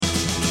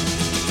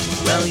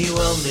Well, you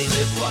only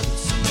live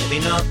once,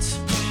 maybe not.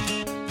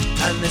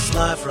 And this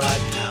life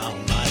right now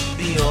might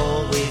be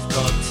all we've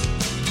got.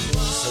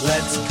 So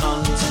let's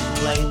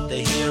contemplate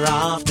the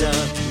hereafter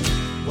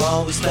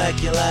while we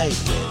speculate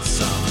with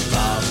some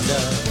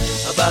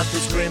laughter about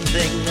this grim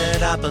thing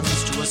that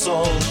happens to us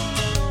all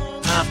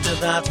after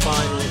that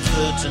final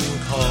curtain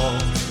call.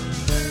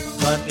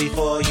 But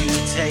before you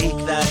take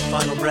that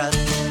final breath,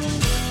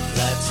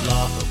 let's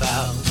laugh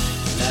about.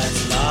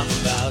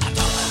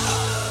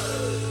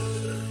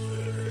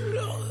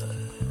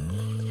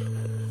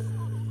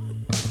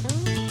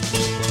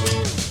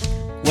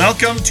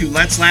 Welcome to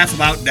Let's Laugh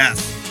About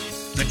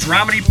Death, the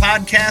dramedy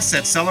podcast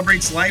that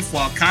celebrates life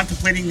while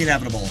contemplating the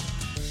inevitable.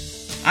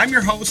 I'm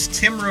your host,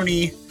 Tim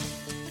Rooney,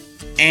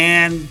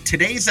 and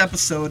today's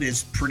episode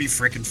is pretty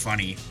freaking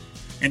funny.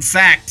 In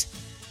fact,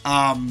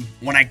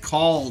 when I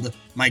called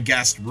my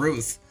guest,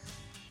 Ruth,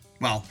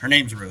 well, her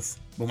name's Ruth,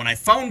 but when I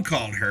phone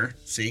called her,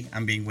 see,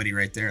 I'm being witty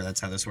right there, that's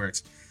how this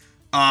works.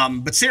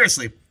 But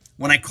seriously,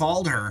 when I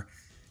called her,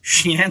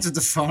 she answered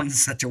the phone in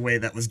such a way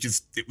that was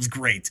it was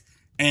great.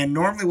 And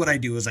normally what I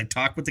do is I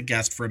talk with the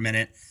guest for a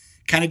minute,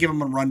 kind of give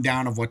them a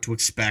rundown of what to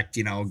expect,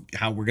 you know,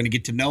 how we're going to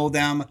get to know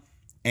them.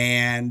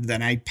 And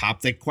then I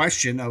pop the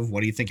question of what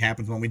do you think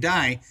happens when we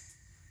die?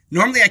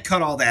 Normally I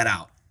cut all that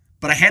out,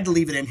 but I had to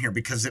leave it in here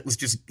because it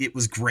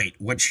was great.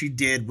 What she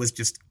did was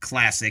just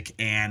classic,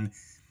 and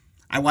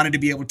I wanted to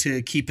be able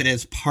to keep it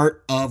as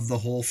part of the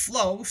whole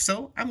flow,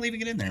 so I'm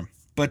leaving it in there.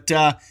 But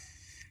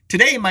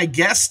today my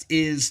guest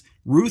is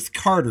Ruth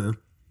Carter,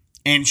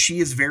 and she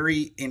is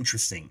very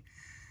interesting.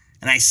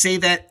 And I say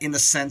that in the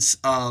sense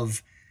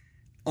of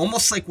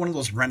almost like one of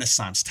those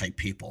Renaissance type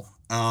people.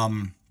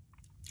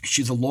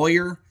 She's a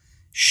lawyer.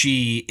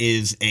 She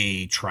is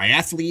a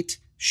triathlete.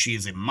 She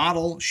is a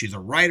model. She's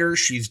a writer.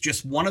 She's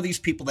just one of these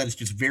people that is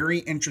just very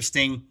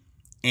interesting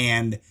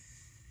and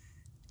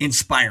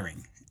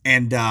inspiring.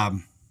 And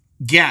the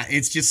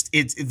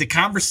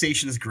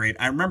conversation is great.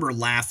 I remember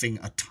laughing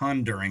a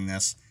ton during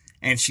this,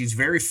 and she's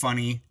very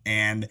funny.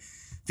 And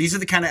these are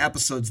the kind of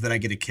episodes that I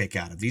get a kick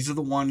out of. These are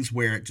the ones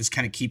where it just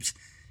kind of keeps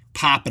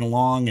popping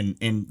along,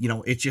 and you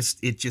know, it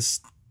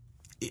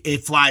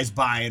flies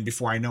by, and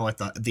before I know it,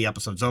 the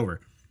episode's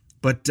over.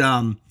 But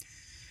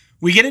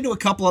we get into a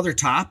couple other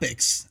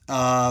topics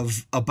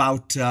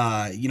about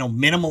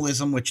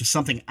minimalism, which is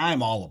something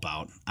I'm all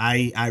about.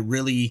 I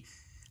really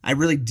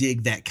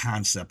dig that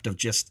concept of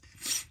just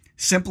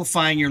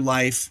simplifying your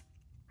life,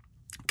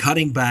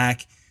 cutting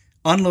back,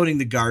 unloading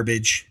the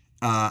garbage.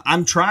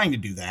 I'm trying to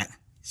do that.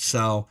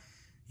 So,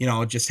 you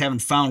know, just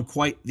haven't found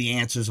quite the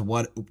answers of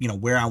what, you know,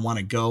 where I want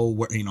to go,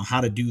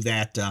 how to do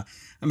that.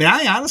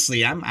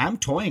 I'm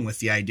toying with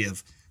the idea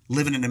of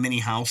living in a mini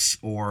house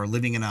or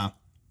living in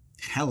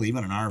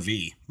even an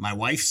RV. My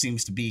wife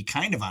seems to be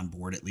kind of on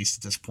board, at least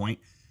at this point.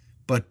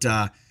 But,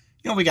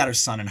 we got our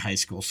son in high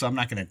school, so I'm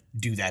not going to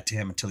do that to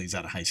him until he's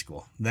out of high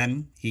school.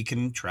 Then he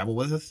can travel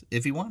with us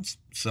if he wants.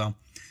 So,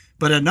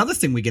 but another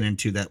thing we get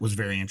into that was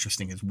very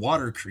interesting is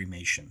water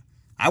cremation.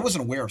 I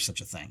wasn't aware of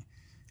such a thing.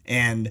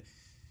 And in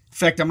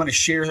fact, I'm going to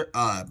share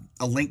a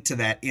link to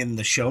that in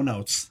the show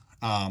notes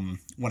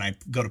when I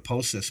go to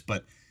post this.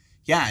 But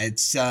yeah,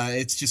 it's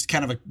just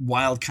kind of a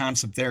wild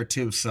concept there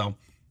too. So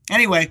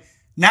anyway,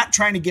 not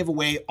trying to give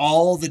away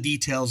all the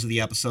details of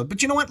the episode,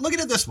 but you know what? Look at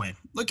it this way.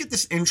 Look at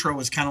this intro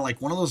as kind of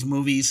like one of those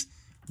movies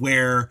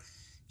where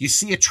you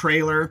see a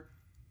trailer,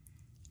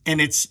 and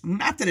it's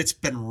not that it's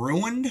been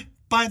ruined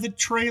by the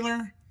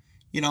trailer,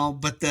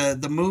 but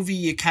the movie,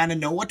 you kind of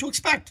know what to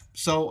expect.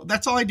 So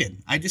that's all I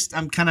did.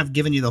 I'm kind of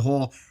giving you the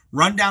whole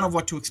rundown of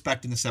what to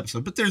expect in this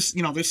episode. But there's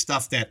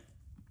stuff that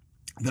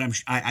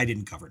I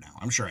didn't cover now.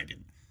 I'm sure I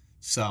didn't.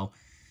 So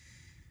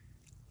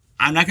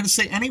I'm not going to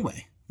say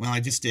anyway. Well, I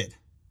just did.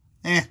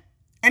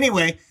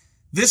 Anyway,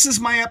 this is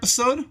my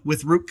episode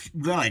with Ruth.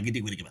 I can't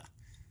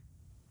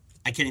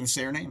even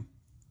say her name.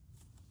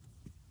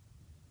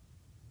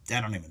 I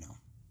don't even know.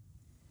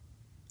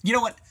 You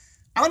know what?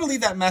 I'm going to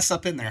leave that mess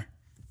up in there.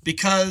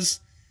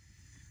 Because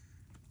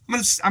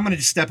I'm gonna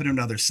just step into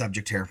another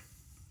subject here.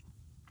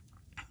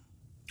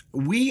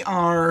 We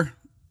are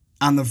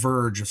on the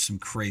verge of some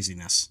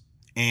craziness,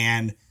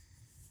 and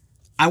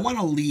I want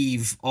to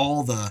leave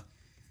all the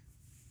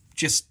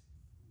just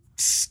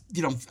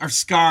our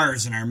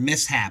scars and our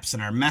mishaps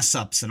and our mess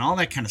ups and all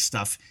that kind of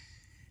stuff.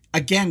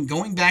 Again,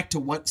 going back to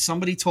what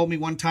somebody told me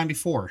one time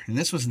before, and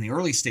this was in the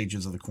early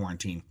stages of the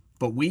quarantine,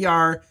 but we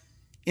are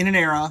in an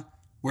era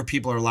where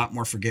people are a lot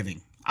more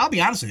forgiving. I'll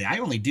be honest with you, I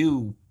only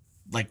do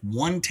like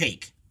one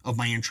take of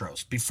my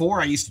intros.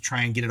 Before, I used to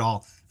try and get it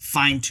all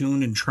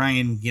fine-tuned and try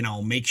and,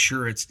 make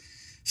sure it's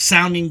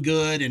sounding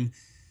good and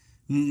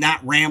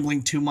not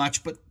rambling too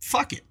much, but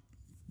fuck it.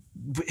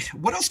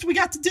 What else do we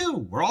got to do?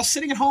 We're all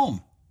sitting at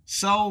home.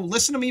 So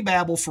listen to me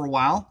babble for a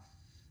while.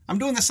 I'm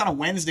doing this on a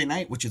Wednesday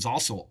night, which is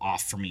also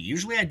off for me.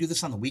 Usually I do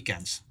this on the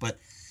weekends, but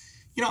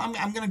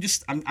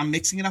I'm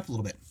mixing it up a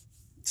little bit.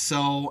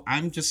 So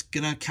I'm just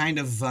going to kind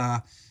of,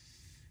 I'm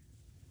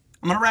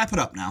going to wrap it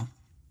up now.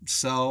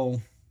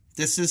 So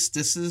this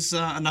is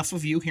enough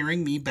of you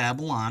hearing me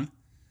babble on.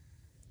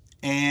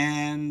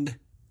 and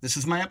this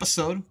is my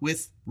episode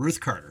with Ruth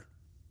Carter.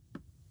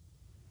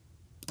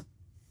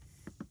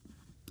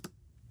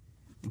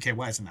 Okay,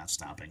 why is it not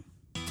stopping?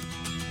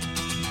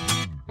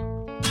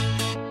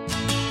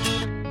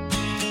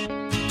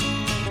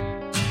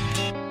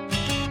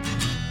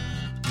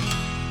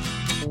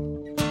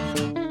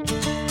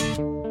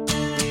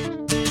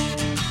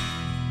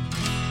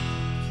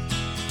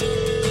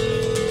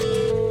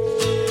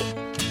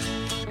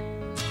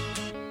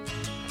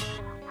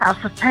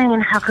 House of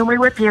Pain, how can we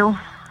whip you?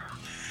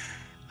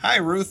 Hi,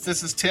 Ruth.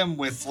 This is Tim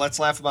with Let's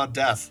Laugh About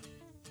Death.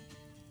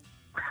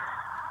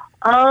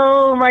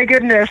 Oh, my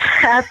goodness.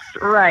 That's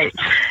right.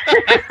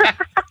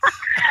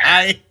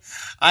 I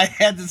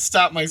had to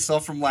stop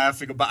myself from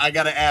laughing. I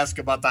got to ask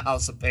about the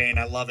House of Pain.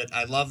 I love it.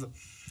 I love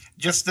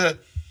just the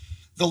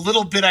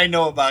little bit I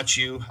know about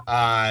you.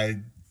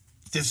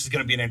 This is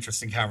going to be an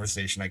interesting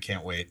conversation. I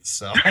can't wait.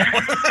 So.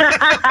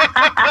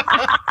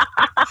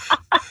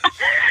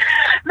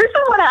 This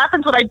is what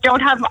happens when I don't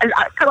have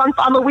because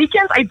on the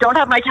weekends I don't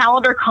have my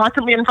calendar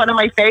constantly in front of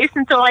my face,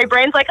 and so my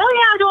brain's like, oh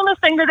yeah, I'm doing this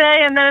thing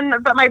today,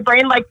 but my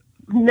brain like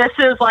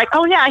misses like,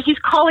 oh yeah, he's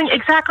calling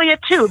exactly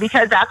at 2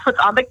 because that's what's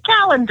on the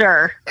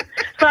calendar.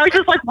 So I was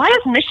just like, why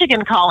is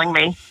Michigan calling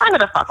me? I'm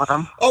gonna fuck with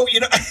him. Oh,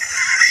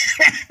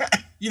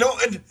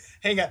 and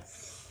hang on,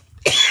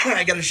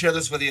 I got to share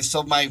this with you.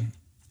 So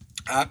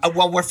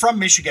we're from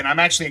Michigan. I'm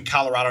actually in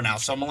Colorado now,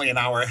 so I'm only an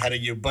hour ahead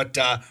of you. But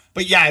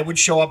yeah, it would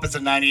show up as a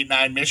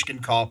 989 Michigan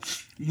call.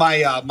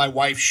 My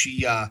wife,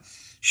 she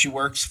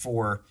works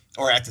for,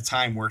 or at the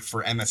time worked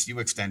for MSU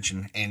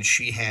Extension, and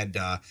she had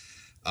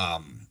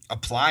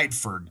applied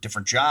for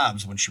different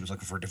jobs when she was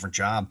looking for a different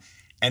job.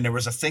 And there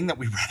was a thing that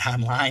we read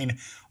online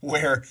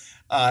where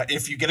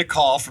if you get a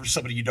call from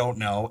somebody you don't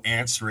know,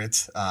 answer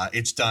it.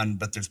 It's done,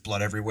 but there's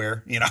blood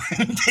everywhere. You know,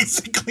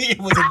 basically it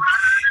was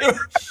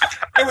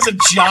a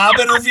job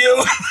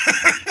interview.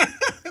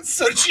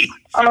 So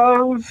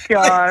oh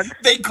God,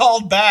 they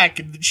called back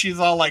and she's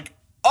all like,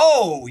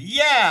 "Oh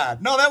yeah,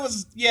 no, that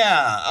was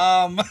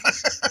yeah."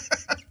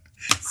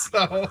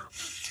 So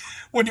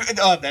when you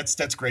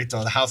that's great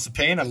though. The House of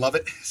Pain, I love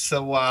it.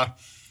 So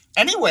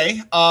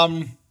anyway,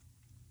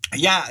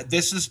 yeah,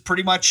 this is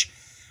pretty much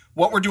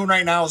what we're doing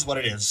right now is what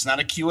it is. It's not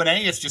a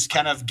Q&A. It's just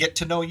kind of get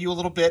to know you a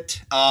little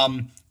bit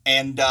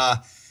and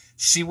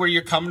see where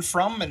you're coming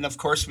from. And, of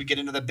course, we get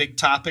into the big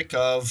topic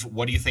of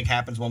what do you think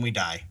happens when we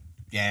die?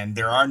 And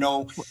there are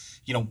no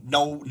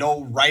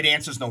right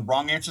answers, no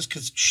wrong answers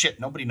because, shit,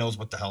 nobody knows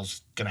what the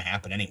hell's going to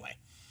happen anyway.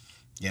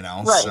 You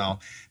know? Right. So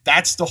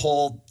that's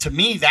to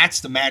me,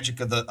 that's the magic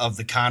of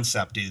the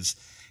concept is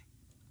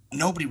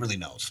nobody really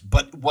knows.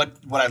 But what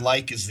I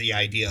like is the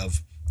idea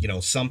of,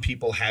 some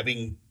people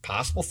having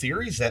possible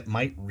theories that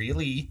might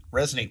really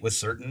resonate with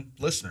certain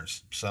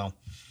listeners. So,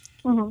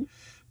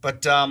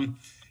 but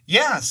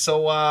yeah.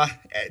 So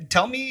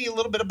tell me a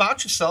little bit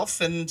about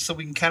yourself, and so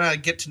we can kind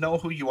of get to know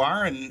who you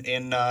are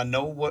and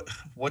know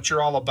what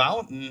you're all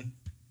about, and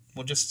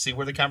we'll just see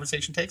where the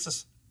conversation takes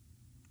us.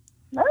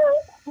 All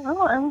right.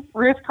 Well, I'm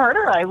Ruth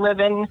Carter. I live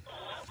in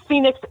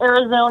Phoenix,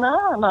 Arizona.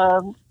 I'm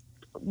a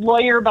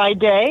lawyer by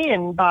day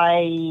and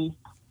by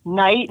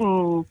night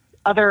and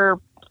other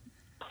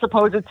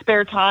supposed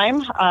spare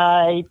time.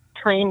 I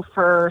train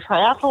for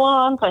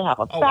triathlons. I have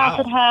a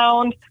basset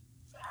hound.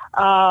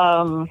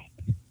 I'm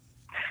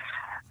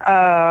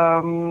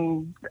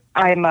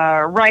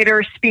a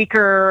writer,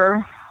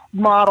 speaker,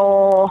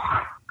 model.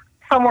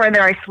 Somewhere in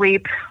there I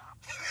sleep.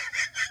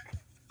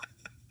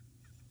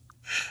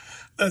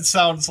 That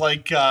sounds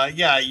like,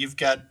 you've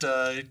got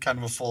kind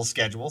of a full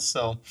schedule.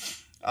 So,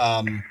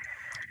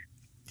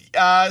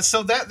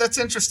 so that's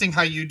interesting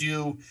how you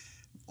do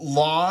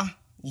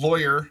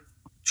lawyer,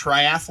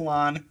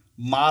 triathlon,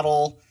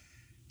 model,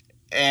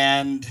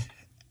 and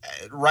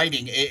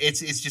writing. It's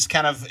just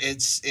kind of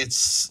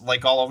it's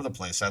like all over the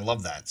place. I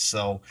love that.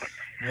 So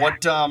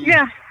what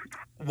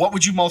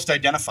would you most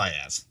identify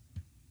as?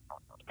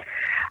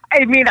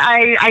 I mean,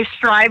 I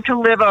strive to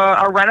live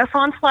a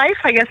Renaissance life,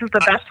 I guess is the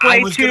best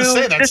way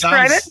to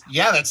describe it.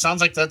 Yeah, that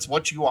sounds like that's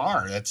what you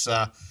are. That's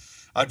a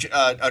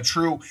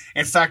true.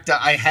 In fact,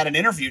 I had an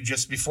interview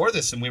just before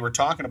this, and we were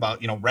talking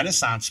about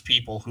Renaissance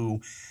people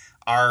who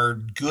are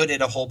good at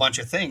a whole bunch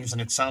of things,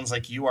 and it sounds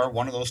like you are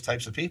one of those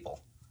types of people.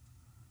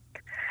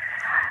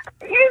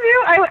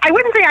 I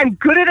wouldn't say I'm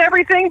good at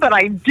everything, but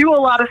I do a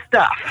lot of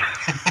stuff.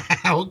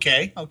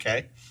 Okay.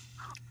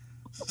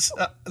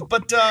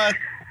 But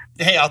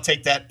hey, I'll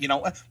take that.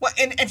 Well,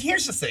 and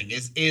here's the thing: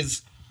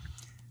 is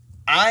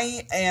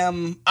I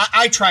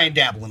try and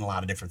dabble in a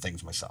lot of different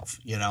things myself.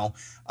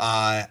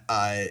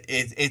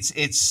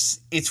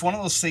 It's one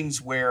of those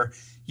things where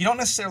you don't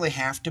necessarily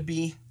have to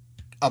be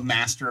a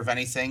master of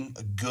anything,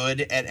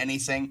 good at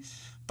anything,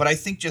 but I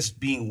think just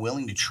being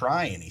willing to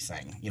try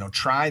anything,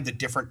 try the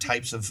different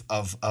types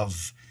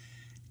of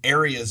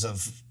areas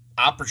of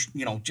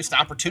just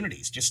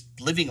opportunities, just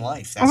living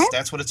life.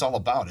 That's what it's all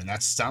about, and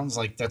that sounds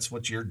like that's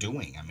what you're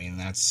doing. I mean,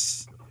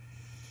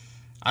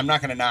 I'm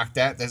not going to knock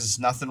that. There's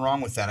nothing wrong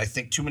with that. I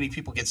think too many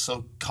people get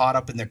so caught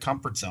up in their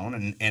comfort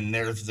zone, and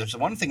there's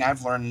one thing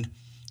I've learned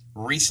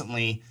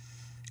recently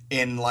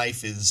in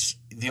life is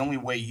the only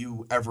way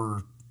you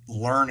ever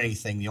learn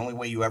anything, the only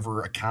way you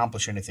ever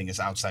accomplish anything is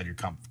outside your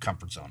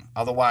comfort zone.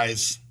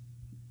 Otherwise,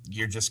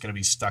 you're just going to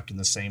be stuck in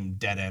the same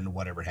dead end,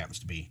 whatever it happens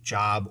to be,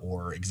 job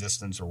or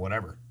existence or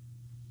whatever.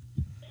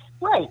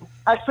 Right.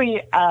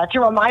 Actually, to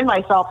remind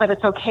myself that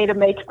it's okay to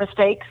make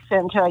mistakes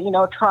and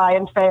to, try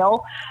and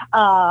fail,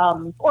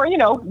 or,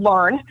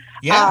 learn.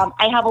 Yeah.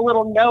 I have a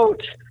little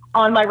note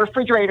on my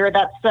refrigerator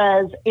that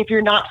says, if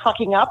you're not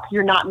fucking up,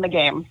 you're not in the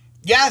game.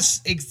 Yes.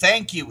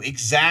 Thank you.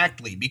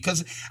 Exactly.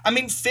 Because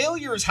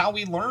failure is how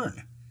we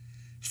learn.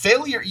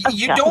 Failure.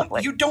 You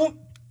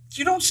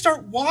don't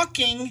start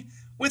walking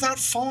without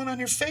falling on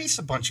your face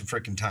a bunch of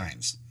freaking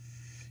times.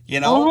 You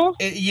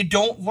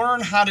don't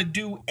learn how to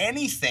do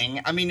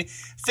anything.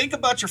 Think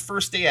about your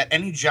first day at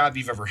any job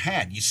you've ever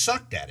had. You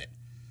sucked at it.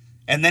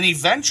 And then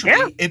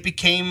eventually it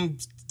became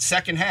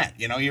second hand.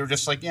 You were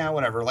just like, yeah,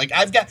 whatever. Like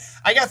I got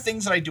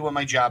things that I do in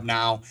my job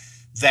now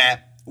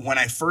that when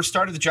I first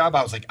started the job,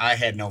 I was like, I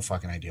had no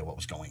fucking idea what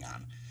was going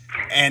on.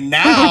 And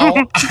now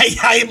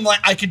I am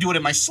like, I could do it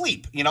in my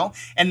sleep,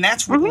 and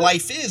that's what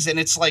life is. And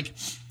it's like,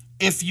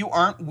 if you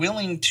aren't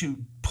willing to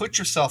put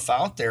yourself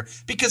out there,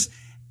 because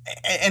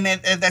and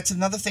that's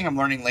another thing I'm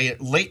learning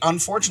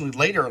unfortunately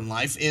later in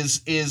life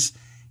is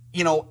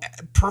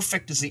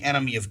perfect is the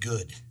enemy of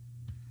good,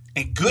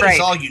 and good is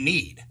all you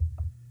need.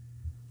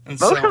 And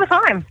most of the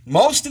time.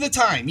 Most of the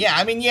time, yeah.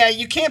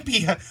 You can't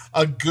be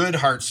a good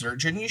heart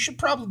surgeon. You should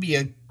probably be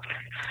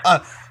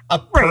a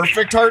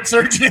perfect heart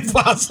surgeon if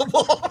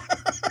possible.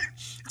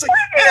 It's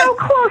like,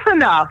 close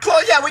enough.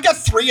 Yeah, we got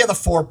 3 of the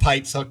 4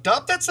 pipes hooked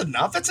up. That's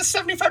enough. That's a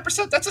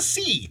 75%. That's a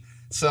C.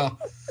 So,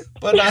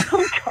 but but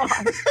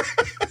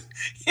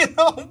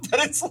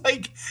it's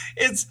like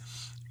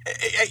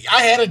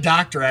I had a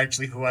doctor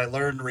actually who I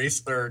learned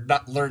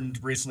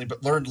recently,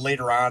 but learned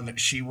later on that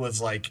she was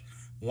like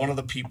one of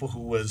the people who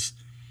was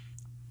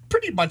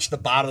pretty much the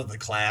bottom of the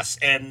class.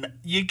 And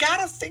you got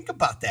to think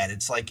about that.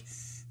 It's like,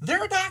 there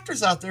are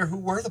doctors out there who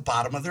were the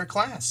bottom of their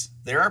class.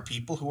 There are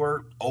people who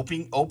are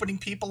opening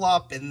people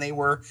up, and they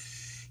were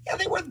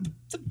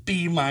the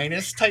B-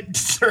 type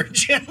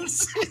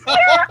surgeons.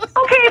 Yeah,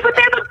 okay, but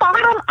they're the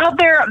bottom of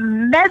their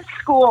med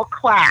school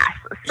class.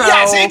 So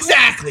yes,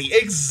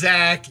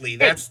 exactly.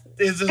 That's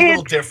a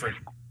little different.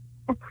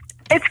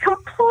 It's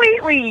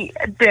completely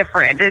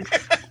different. It's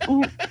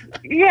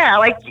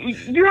like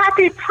you have to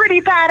be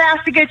pretty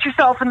badass to get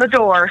yourself in the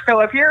door.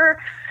 So if you're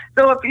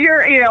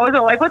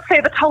like, let's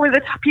say only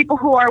the people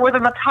who are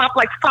within the top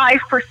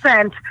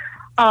 5%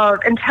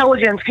 of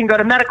intelligence can go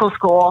to medical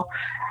school.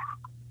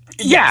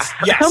 Yes.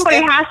 Somebody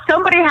has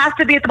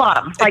to be at the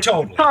bottom.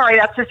 Totally. Sorry,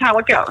 that's just how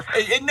it goes.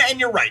 And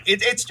you're right.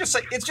 It's just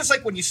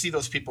like when you see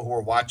those people who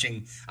are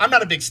watching. I'm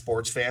not a big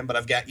sports fan, but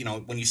I've got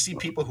when you see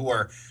people who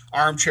are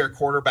armchair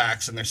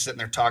quarterbacks and they're sitting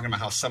there talking about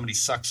how somebody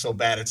sucks so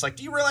bad. It's like,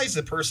 do you realize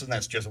the person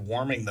that's just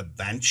warming the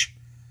bench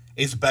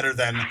is better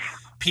than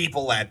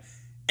people at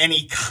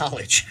any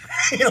college?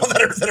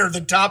 that are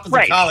the top of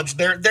the college.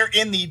 They're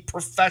in the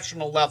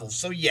professional level.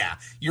 So yeah,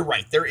 you're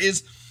right. There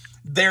is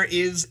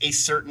a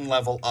certain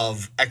level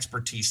of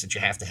expertise that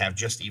you have to have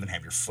just to even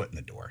have your foot in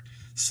the door.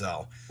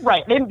 So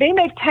right, they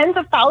make tens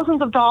of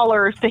thousands of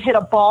dollars to hit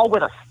a ball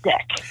with a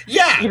stick.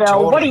 Yeah,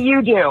 totally. What do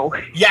you do?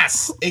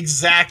 Yes,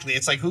 exactly.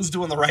 It's like, who's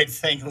doing the right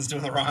thing, who's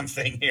doing the wrong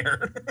thing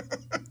here.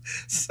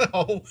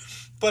 So,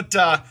 but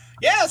so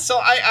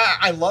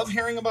I love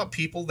hearing about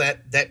people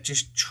that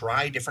just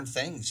try different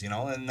things,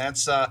 and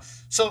that's like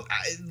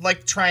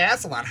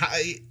triathlon.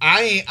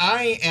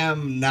 I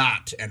am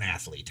not an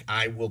athlete.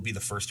 I will be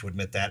the first to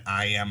admit that.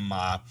 I am.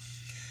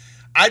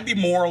 I'd be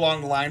more along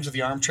the lines of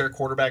the armchair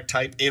quarterback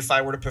type if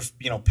I were to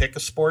pick a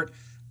sport.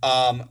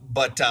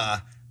 But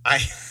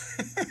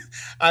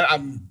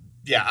I'm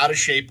out of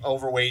shape,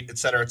 overweight, et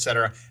cetera, et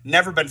cetera.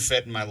 Never been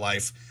fit in my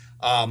life.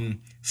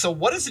 So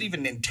what does it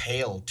even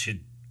entail to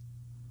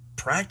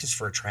practice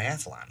for a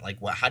triathlon? Like,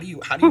 how do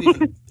you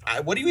even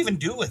what do you even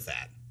do with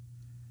that?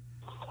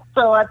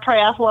 So a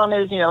triathlon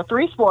is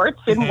 3 sports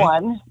in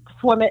one: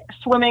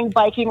 swimming,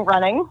 biking,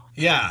 running.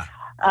 Yeah.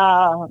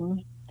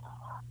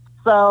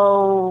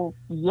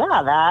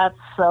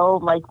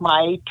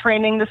 My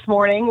training this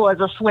morning was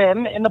a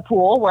swim in the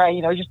pool where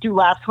I just do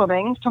lap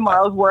swimming.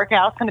 Tomorrow's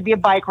workout's going to be a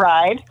bike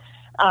ride.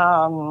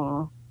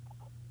 I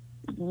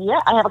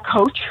have a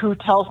coach who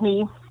tells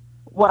me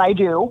what I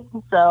do.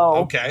 So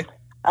okay.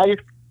 I just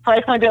try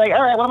to be like,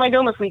 all right, what am I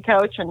doing this week,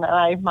 coach? And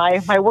then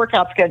my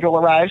workout schedule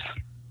arrives.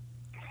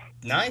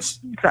 Nice.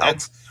 So.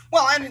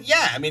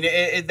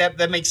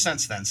 That makes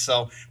sense then.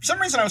 So for some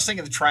reason I was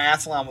thinking the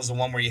triathlon was the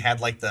one where you had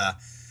like the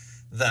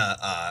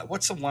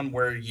what's the one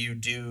where you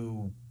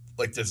do,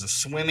 like, there's a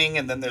swimming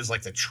and then there's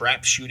like the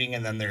trap shooting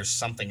and then there's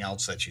something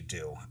else that you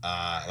do,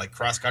 like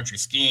cross country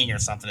skiing or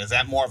something. Is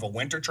that more of a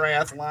winter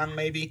triathlon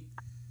maybe?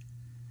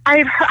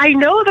 I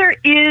know there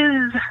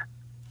is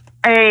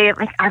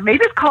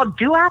maybe it's called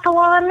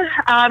duathlon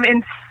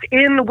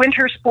in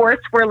winter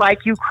sports where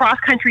like you cross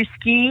country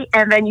ski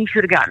and then you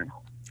shoot a gun.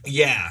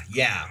 Yeah.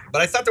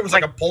 But I thought there was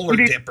like a polar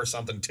dip or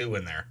something too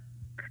in there.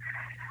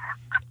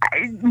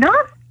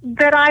 Not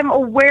that I'm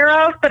aware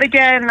of, but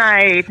again,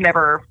 I've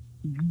never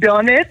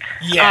done it.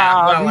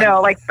 Yeah.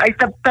 No, like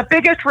the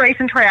biggest race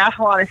in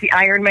triathlon is the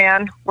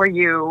Ironman, where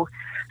you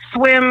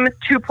swim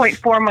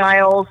 2.4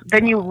 miles,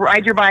 then you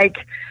ride your bike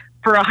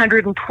for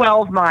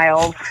 112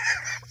 miles.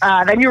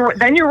 Then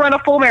you run a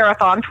full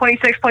marathon,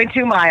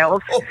 26.2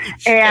 miles,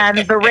 and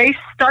the race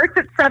starts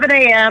at 7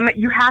 a.m.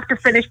 You have to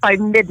finish by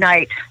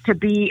midnight to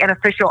be an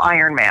official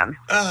Ironman.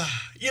 And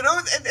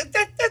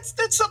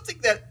that's something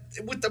that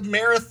with the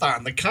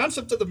marathon, the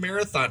concept of the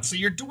marathon. So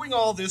you're doing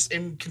all this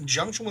in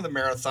conjunction with a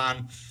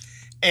marathon,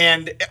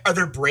 and are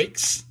there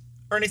breaks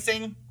or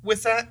anything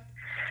with that?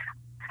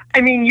 I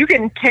mean, you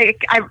can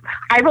take.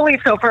 I've only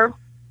for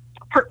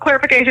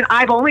clarification,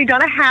 I've only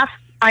done a half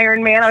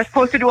Ironman. I was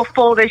supposed to do a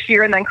full this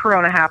year, and then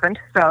Corona happened.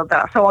 So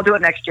I'll do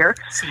it next year.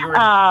 So you're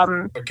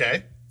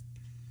okay.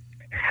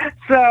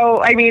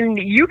 So I mean,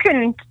 you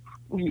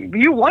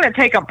want to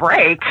take a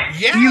break?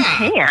 Yeah, you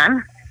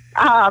can.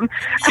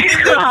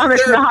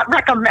 It's not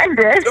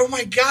recommended. Oh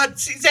my God!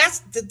 See,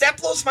 that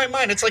blows my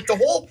mind. It's like the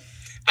whole.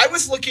 I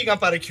was looking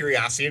up out of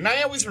curiosity, and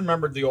I always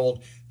remembered the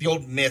old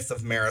myth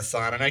of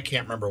marathon, and I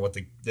can't remember what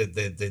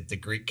the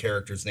Greek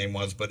character's name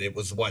was, but it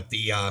was what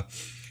the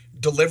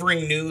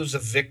delivering news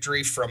of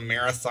victory from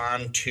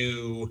marathon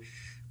to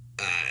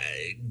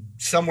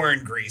somewhere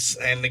in Greece,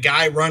 and the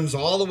guy runs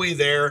all the way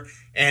there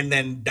and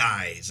then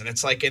dies, and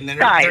it's like, and then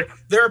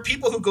there are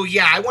people who go,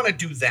 yeah, I want to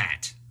do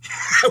that.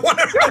 I want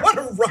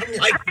to run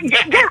like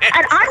that. Yeah,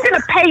 and I'm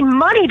going to pay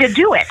money to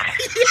do it.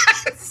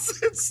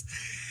 Yes.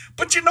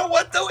 But you know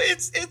what though?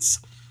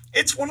 It's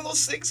one of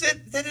those things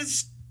that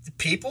is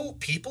people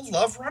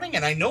love running,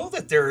 and I know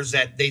that there's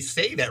that they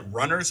say that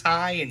runner's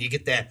high, and you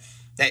get that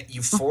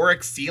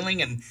euphoric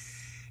feeling, and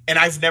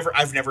I've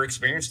never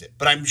experienced it,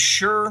 but I'm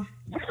sure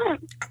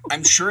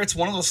it's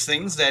one of those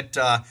things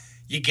that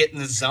you get in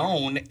the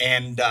zone,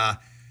 and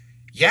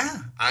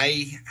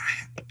I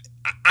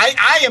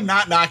am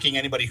not knocking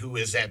anybody who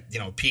is at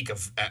peak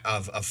of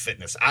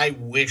fitness. I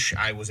wish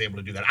I was able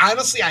to do that.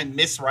 Honestly, I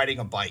miss riding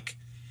a bike.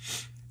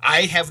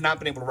 I have not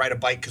been able to ride a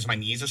bike because my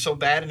knees are so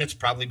bad, and it's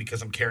probably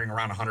because I'm carrying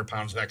around 100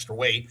 pounds of extra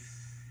weight.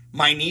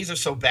 My knees are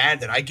so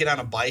bad that I get on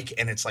a bike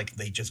and it's like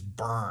they just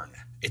burn.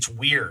 It's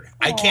weird. Aww.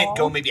 I can't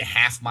go maybe a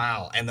half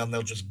mile and then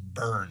they'll just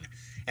burn.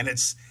 And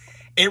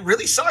it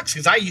really sucks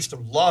because I used to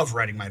love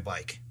riding my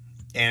bike.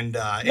 And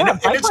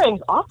bike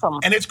riding's awesome.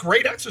 And it's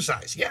great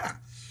exercise. Yeah.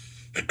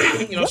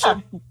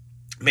 So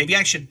maybe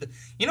I should,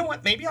 you know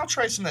what? Maybe I'll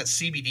try some of that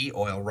CBD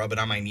oil, rub it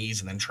on my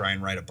knees, and then try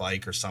and ride a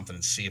bike or something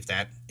and see if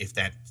that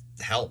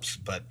helps.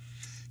 But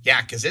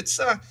yeah, because it's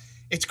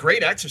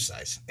great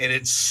exercise, and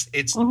it's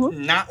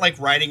not like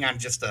riding on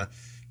just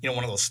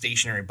one of those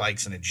stationary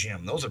bikes in a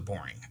gym. Those are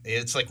boring.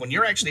 It's like when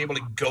you're actually able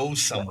to go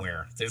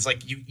somewhere, there's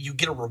like you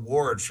get a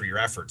reward for your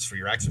efforts, for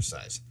your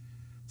exercise.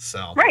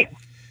 So right,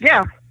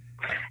 yeah,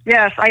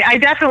 yes, I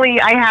definitely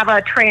have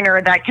a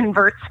trainer that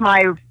converts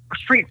my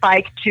street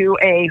bike to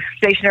a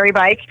stationary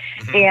bike,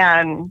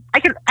 and I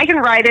can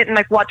ride it and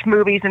like watch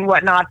movies and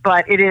whatnot,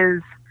 but it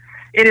is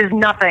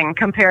nothing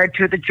compared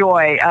to the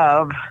joy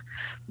of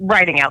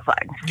riding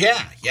outside.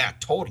 Yeah,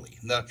 totally.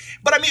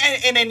 But I mean,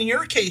 and in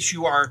your case,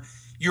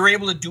 you're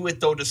able to do it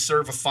though to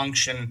serve a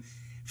function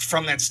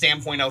from that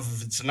standpoint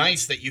of it's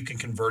nice that you can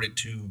convert it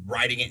to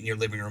riding it in your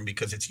living room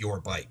because it's your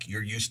bike.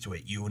 You're used to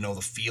it. You know the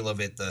feel of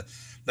it, the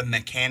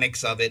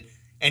mechanics of it,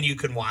 and you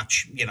can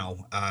watch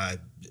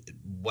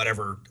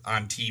whatever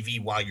on TV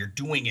while you're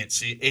doing it.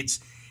 So it's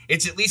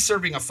at least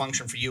serving a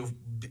function for you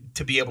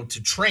to be able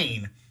to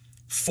train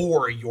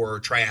for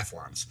your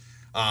triathlons.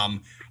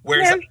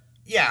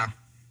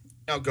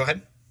 Oh, go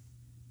ahead.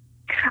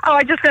 Oh, I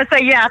was just going to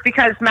say, yeah,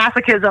 because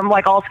masochism,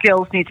 like all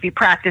skills, needs to be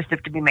practiced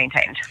if to be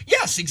maintained.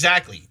 Yes,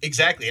 exactly.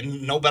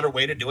 And no better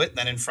way to do it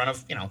than in front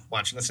of,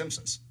 watching The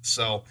Simpsons.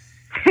 So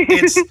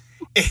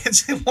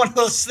it's one of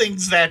those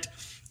things that,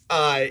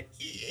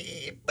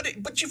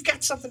 but you've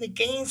got something to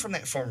gain from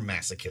that form of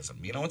masochism.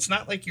 It's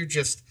not like you're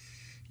just,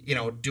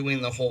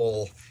 doing the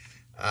whole,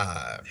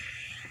 I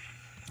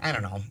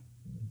don't know,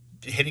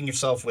 hitting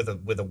yourself with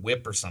a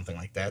whip or something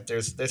like that.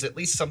 There's at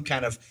least some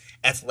kind of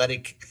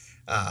athletic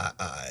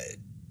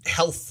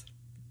health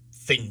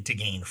thing to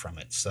gain from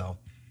it. So.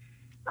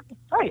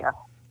 Oh yeah.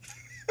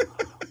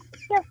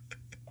 Yeah.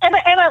 And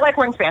I like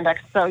wearing spandex,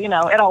 so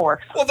it all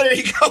works. Well, there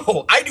you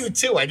go. I do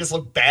too. I just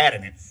look bad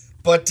in it.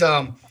 But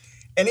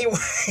anyway,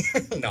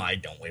 no, I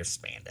don't wear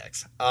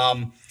spandex.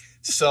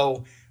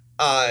 So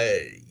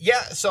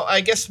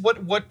I guess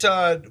what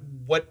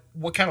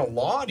kind of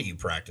law do you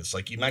practice?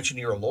 Like you mentioned,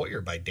 you're a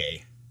lawyer by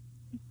day.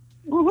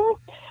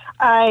 Mm-hmm.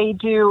 I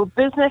do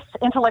business,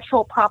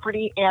 intellectual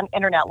property, and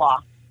internet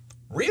law.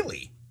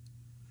 Really?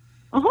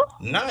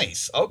 Mm-hmm.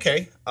 Nice.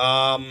 Okay.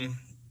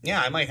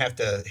 I might have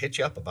to hit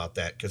you up about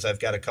that because I've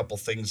got a couple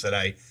things that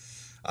I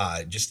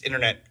just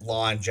internet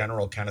law in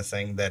general kind of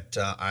thing that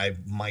I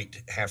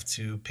might have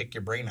to pick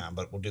your brain on,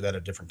 but we'll do that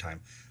at a different time.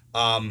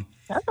 Okay.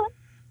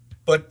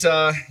 But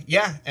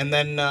and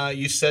then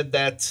you said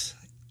that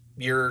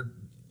you're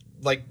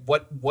like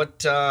what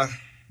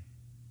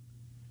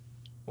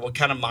What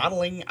kind of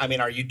modeling? I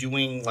mean, are you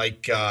doing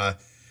like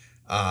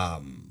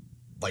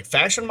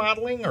fashion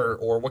modeling,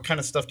 or what kind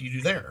of stuff do you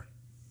do there?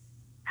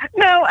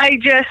 No, I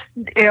just,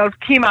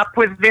 team up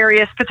with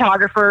various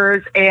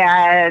photographers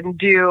and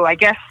do, I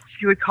guess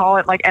you would call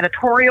it like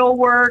editorial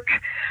work.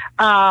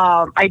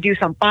 I do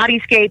some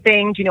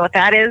bodyscaping. Do you know what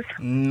that is?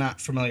 Not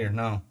familiar,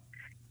 no.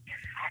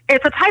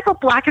 It's a type of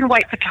black and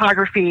white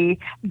photography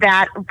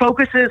that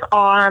focuses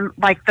on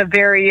like the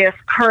various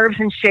curves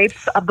and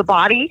shapes of the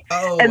body.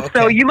 Oh, and okay.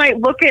 so you might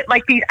look at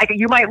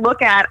you might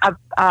look at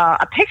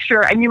a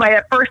picture and you might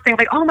at first think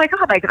like, oh my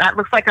God, like that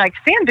looks like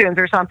sand dunes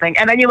or something.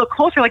 And then you look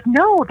closer, like,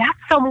 no, that's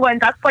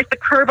like the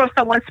curve of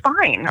someone's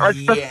spine or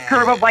it's the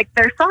curve of like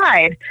their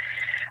side.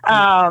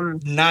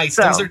 Nice.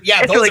 So Those are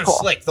really cool.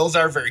 Slick. Those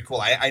are very cool.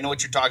 I know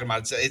what you're talking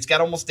about. It's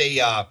got almost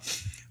a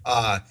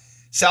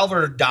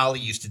Salvador Dali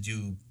used to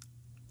do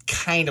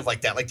kind of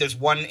like that. Like there's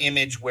one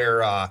image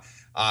where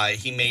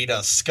he made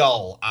a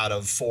skull out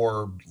of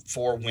four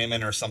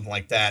women or something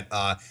like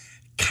that,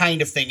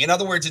 kind of thing. In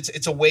other words,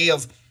 it's a way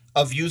of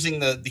using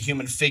the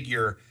human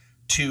figure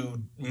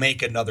to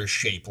make another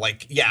shape.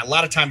 Like, yeah, a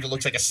lot of times it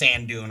looks like a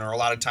sand dune, or a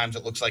lot of times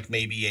it looks like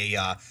maybe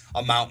a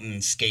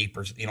mountainscape,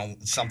 or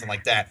something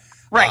like that.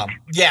 Right.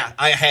 Yeah,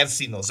 I have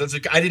seen those. I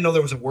didn't know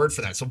there was a word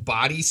for that. So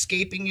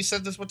bodyscaping, you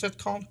said that's what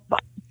that's called?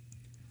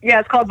 Yeah,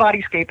 it's called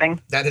bodyscaping.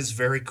 That is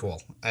very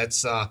cool.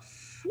 That's I'm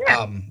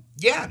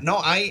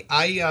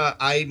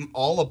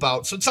all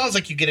about. So it sounds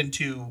like you get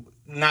into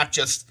not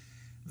just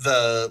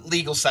the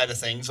legal side of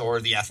things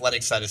or the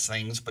athletic side of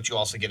things, but you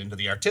also get into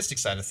the artistic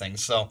side of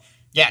things. So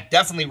yeah,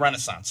 definitely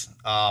Renaissance.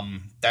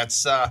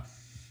 That's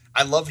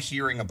I love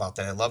hearing about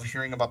that. I love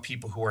hearing about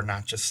people who are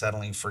not just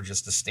settling for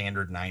just a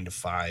standard 9 to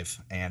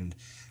 5, and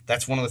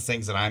that's one of the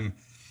things that I'm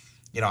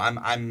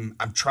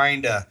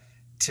trying to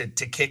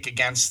kick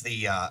against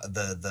the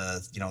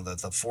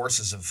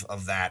forces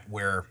of that,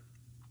 where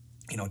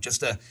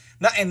just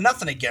and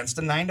nothing against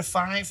a 9 to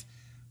 5,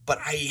 but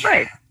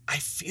I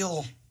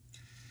feel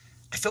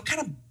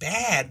kind of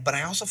bad, but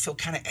I also feel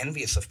kind of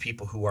envious of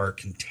people who are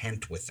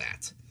content with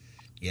that,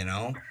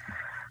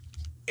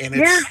 and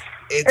it's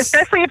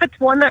especially if it's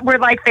one that where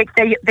like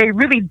they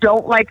really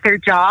don't like their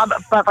job,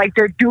 but like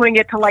they're doing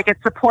it to like it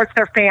supports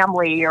their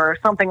family or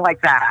something like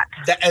that.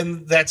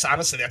 And that's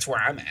honestly, that's where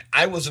I'm at.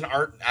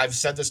 I've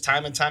said this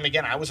time and time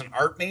again, I was an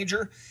art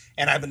major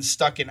and I've been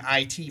stuck in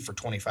IT for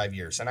 25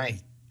 years and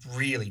I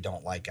really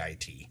don't like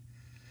IT,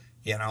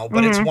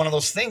 but it's one of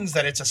those things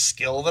that it's a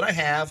skill that I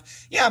have.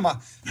 Yeah, I'm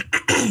a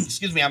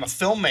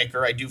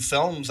filmmaker. I do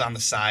films on the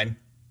side,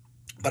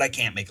 but I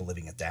can't make a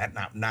living at that.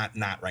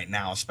 Not right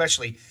now,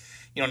 especially,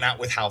 not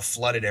with how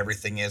flooded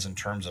everything is in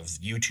terms of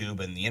YouTube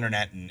and the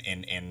internet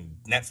and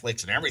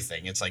Netflix and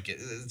everything. It's like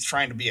it's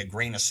trying to be a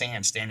grain of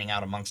sand standing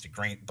out amongst a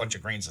bunch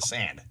of grains of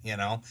sand,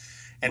 And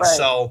right.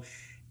 so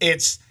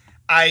it's,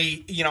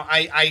 I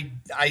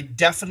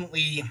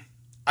definitely,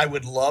 I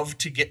would love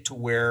to get to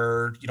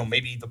where,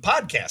 maybe the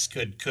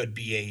podcast could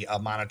be a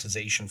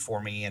monetization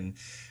for me, and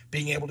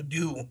being able to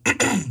do,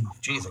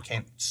 geez, I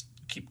can't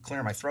keep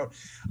clearing my throat,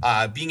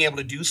 being able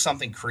to do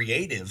something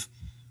creative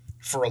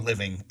for a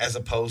living, as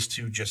opposed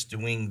to just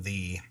doing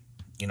the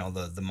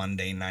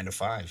mundane 9 to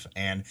 5.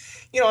 And,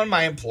 and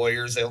my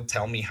employers, they'll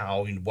tell me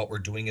how what we're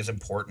doing is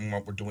important,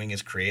 what we're doing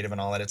is creative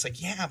and all that. It's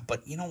like, yeah,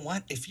 but you know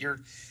what? If your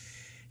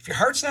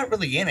heart's not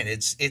really in it,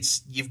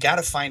 it's you've got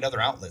to find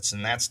other outlets.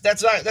 And that's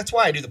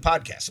why I do the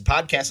podcast. The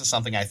podcast is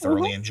something I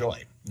thoroughly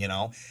enjoy.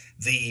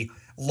 The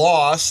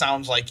law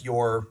sounds like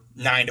your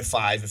 9 to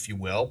 5, if you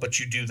will, but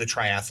you do the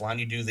triathlon,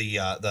 you do the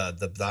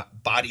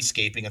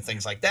bodyscaping and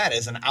things like that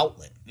as an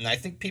outlet. And I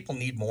think people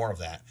need more of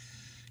that,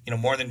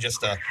 more than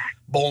just a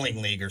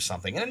bowling league or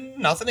something. And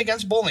nothing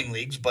against bowling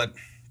leagues, but,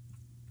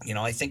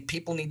 I think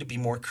people need to be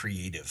more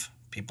creative.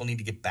 People need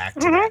to get back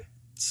to that.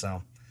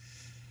 So,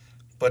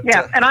 but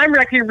yeah, and I'm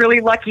actually really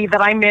lucky that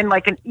I'm in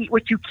like an eat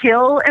what you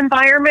kill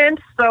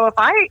environment. So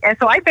I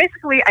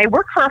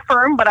work for a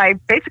firm, but I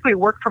basically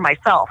work for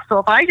myself. So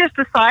if I just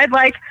decide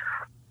like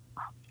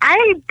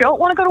I don't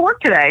want to go to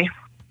work today,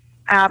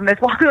 as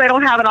long as I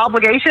don't have an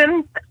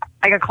obligation,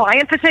 like a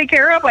client to take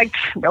care of, like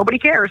nobody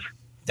cares.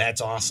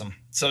 That's awesome.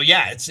 So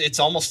yeah, it's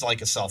almost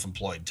like a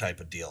self-employed type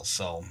of deal.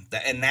 So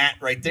that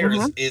right there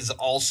is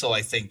also,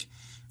 I think,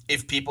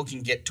 if people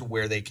can get to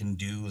where they can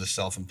do the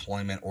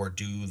self-employment or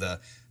do the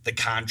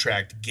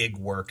contract gig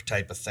work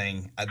type of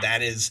thing,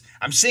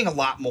 I'm seeing a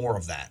lot more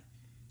of that,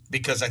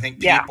 because I think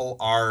people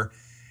are,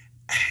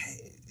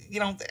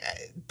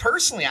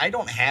 personally, I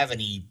don't have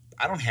any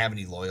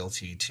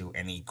loyalty to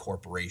any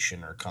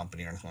corporation or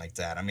company or anything like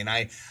that. I mean,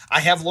 I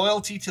have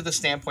loyalty to the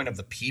standpoint of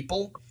the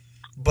people,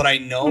 but I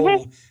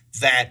know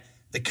that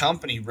the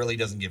company really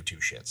doesn't give two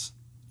shits.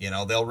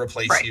 They'll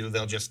replace you.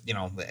 They'll just,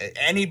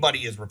 anybody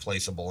is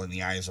replaceable in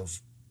the eyes of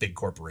big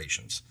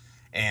corporations.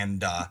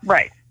 And,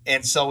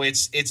 and so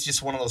it's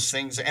just one of those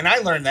things. And I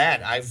learned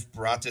that. I've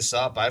brought this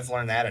up. I've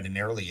learned that at an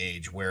early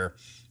age where,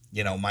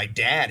 my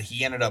dad,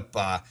 he ended up,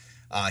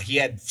 he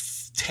had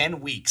 10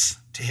 weeks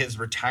to his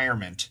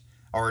retirement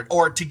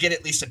or to get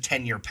at least a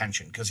 10-year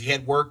pension, because he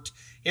had worked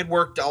had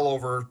worked all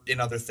over in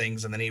other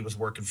things, and then he was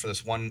working for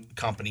this one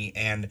company,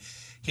 and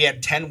he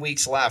had 10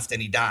 weeks left,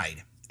 and he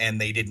died,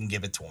 and they didn't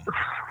give it to him.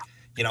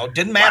 You know, it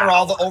didn't matter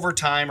all the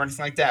overtime or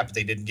anything like that, but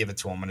they didn't give it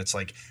to him. And it's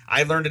like,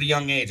 I learned at a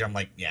young age, I'm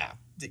like, yeah,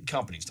 the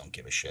companies don't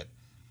give a shit.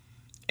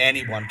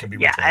 Anyone can be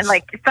replaced. And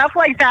like stuff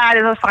like that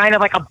is a sign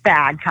of like a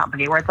bad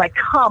company where it's like,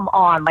 come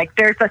on, like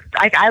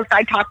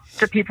I talk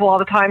to people all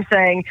the time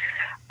saying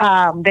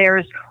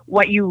there's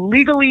what you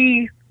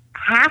legally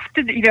have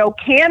to,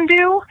 can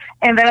do,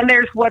 and then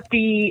there's what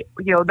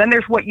then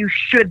there's what you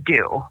should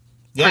do.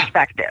 Yeah.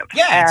 Perspective.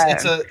 Yeah,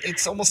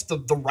 it's almost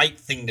the right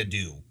thing to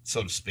do,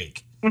 so to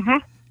speak. Mm-hmm.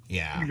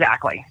 Yeah,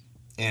 exactly.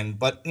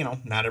 But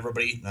not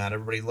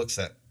everybody looks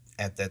at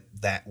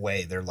that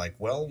way. They're like,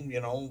 well,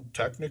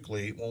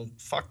 technically,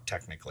 fuck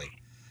technically,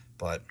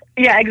 but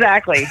yeah,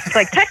 exactly. It's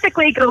like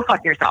technically, go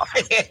fuck yourself.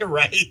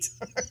 Right.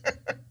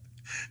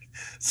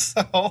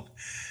 So,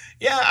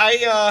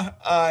 yeah,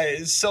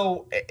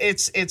 so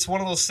it's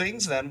one of those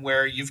things then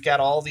where you've got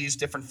all these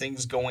different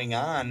things going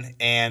on,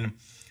 and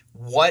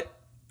what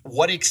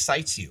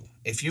excites you?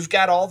 If you've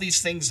got all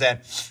these things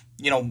that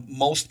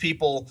most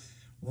people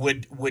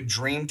would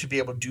dream to be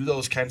able to do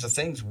those kinds of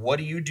things, what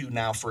do you do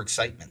now for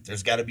excitement?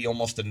 There's got to be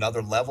almost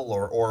another level,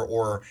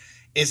 or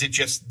is it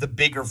just the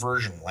bigger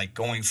version, like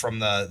going from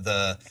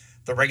the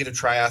regular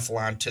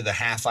triathlon to the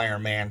half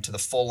Ironman to the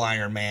full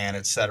Ironman,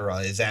 etc.?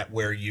 Is that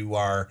where you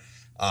are?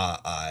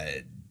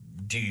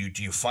 Do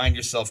you find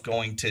yourself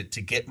going to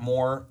get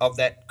more of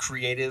that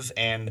creative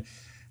and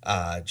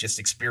just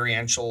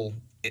experiential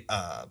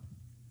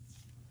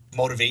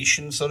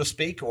motivation, so to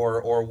speak,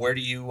 or where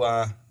do you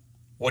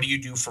what do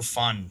you do for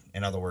fun,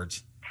 in other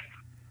words?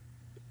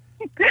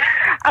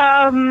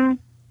 Yeah,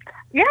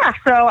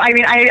 so I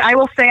mean, I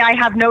will say I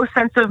have no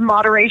sense of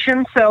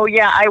moderation. So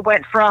yeah, I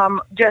went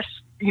from just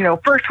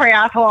first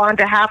triathlon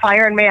to half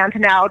Ironman to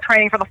now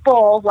training for the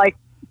full, like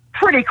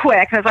pretty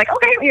quick. And I was like,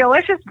 okay,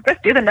 let's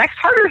do the next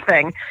harder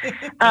thing.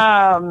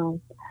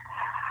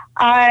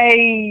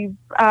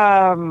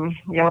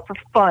 For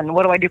fun,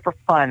 what do I do for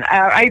fun?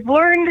 I've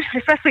learned,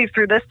 especially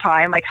through this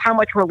time, like how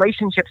much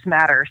relationships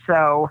matter.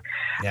 So,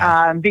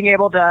 being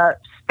able to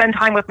spend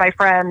time with my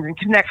friends and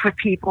connect with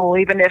people,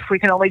 even if we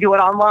can only do it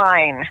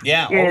online,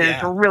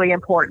 is really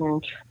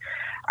important.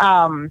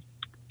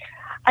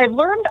 I've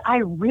learned I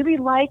really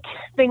like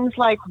things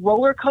like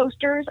roller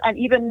coasters, and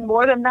even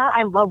more than that,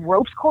 I love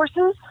ropes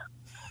courses.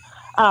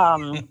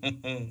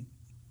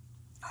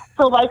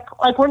 So like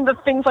one of the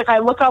things like I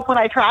look up when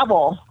I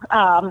travel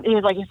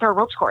is like, is there a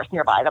ropes course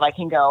nearby that I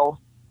can go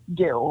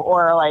do?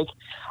 Or like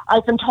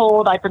I've been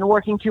told I've been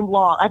working too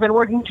long. I've been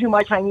working too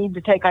much. I need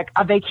to take like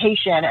a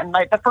vacation. And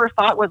like the first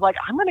thought was like,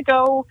 I'm going to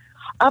go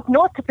up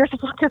north because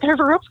there's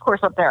a ropes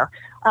course up there.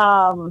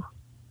 And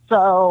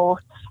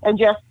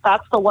just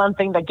that's the one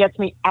thing that gets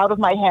me out of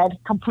my head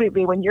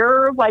completely. When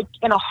you're like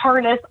in a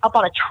harness up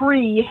on a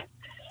tree,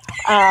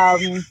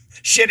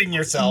 shitting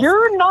yourself.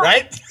 You're not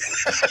right.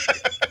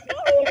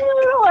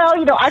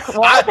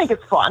 Well, I think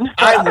it's fun.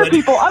 But other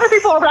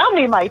people around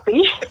me might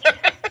be.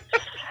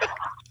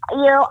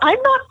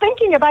 I'm not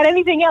thinking about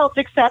anything else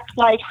except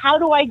like, how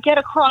do I get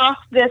across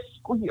this,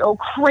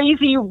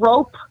 crazy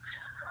rope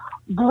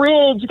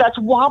bridge that's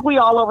wobbly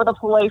all over the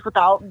place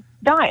without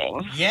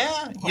dying?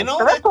 Yeah,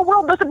 the rest of the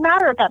world doesn't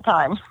matter at that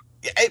time.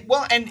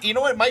 Well, and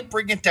it might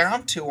bring it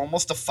down to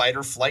almost a fight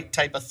or flight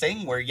type of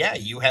thing where,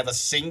 you have a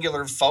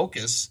singular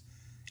focus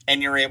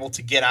and you're able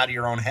to get out of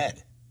your own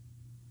head.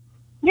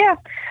 Yeah.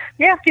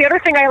 Yeah. The other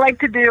thing I like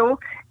to do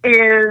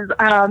is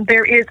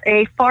there is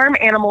a farm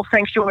animal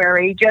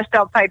sanctuary just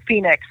outside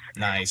Phoenix.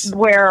 Nice.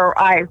 Where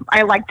I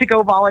like to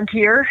go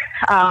volunteer,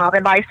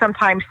 and I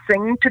sometimes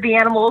sing to the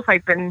animals.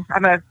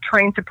 I'm a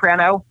trained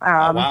soprano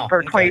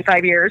for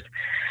 25 years.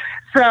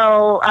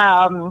 So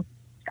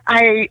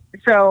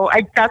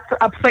that's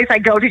a place I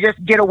go to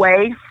just get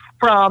away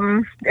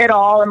from it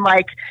all, and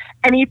like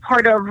any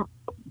part of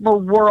the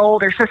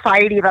world or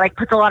society that like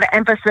puts a lot of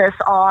emphasis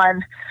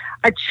on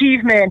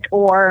achievement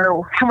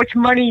or how much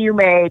money you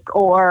make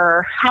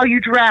or how you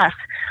dress.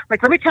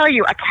 Like, let me tell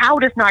you, a cow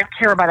does not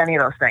care about any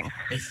of those things.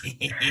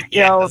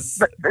 Yes.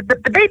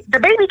 The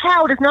baby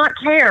cow does not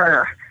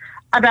care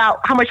about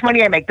how much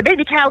money I make. The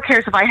baby cow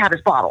cares if I have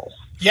his bottles.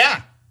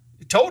 Yeah,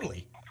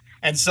 totally.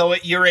 And so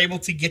you're able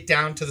to get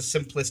down to the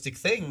simplistic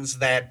things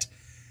that,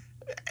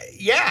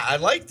 I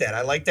like that.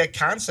 I like that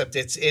concept.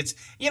 It's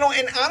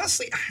and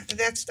honestly,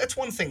 that's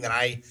one thing that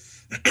I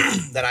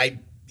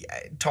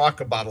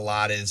talk about a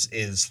lot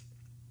is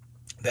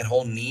that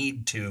whole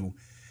need to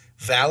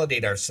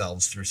validate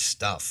ourselves through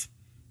stuff,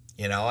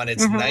 and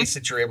it's nice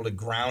that you're able to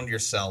ground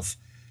yourself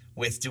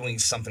with doing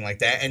something like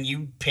that. And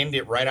you pinned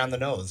it right on the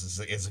nose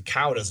is a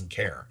cow doesn't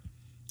care.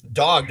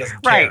 Dog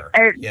doesn't care,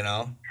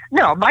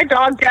 No, my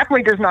dog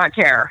definitely does not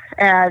care.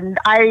 And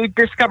I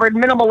discovered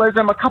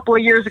minimalism a couple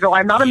of years ago.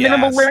 I'm not a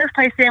minimalist.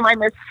 I say I'm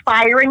an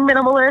aspiring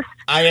minimalist.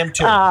 I am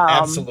too.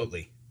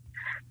 Absolutely.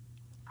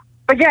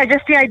 But yeah,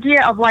 just the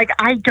idea of like,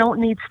 I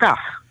don't need stuff.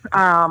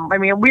 I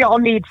mean, we all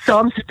need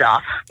some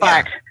stuff,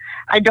 but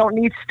I don't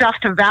need stuff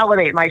to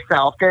validate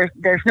myself.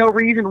 There's no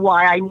reason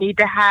why I need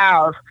to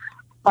have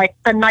like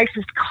the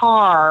nicest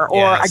car or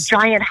Yes. a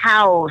giant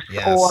house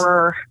Yes.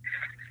 or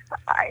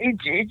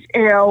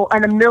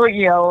and a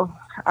million,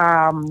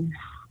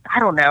 I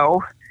don't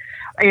know,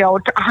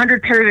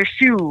 100 pairs of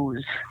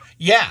shoes.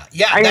 Yeah.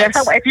 I mean,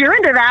 if you're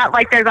into that,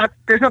 like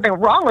there's nothing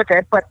wrong with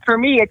it. But for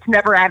me, it's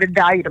never added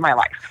value to my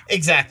life.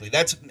 Exactly.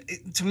 That's,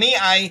 to me,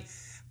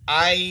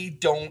 I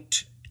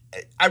don't.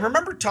 I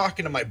remember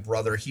talking to my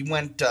brother. He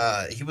went.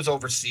 He was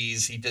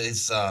overseas. He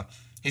does.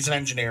 He's an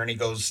engineer, and he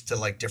goes to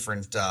like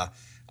different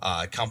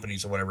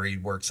companies or whatever. He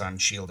works on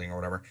shielding or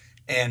whatever.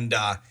 And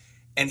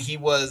he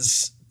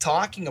was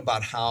talking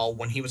about how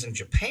when he was in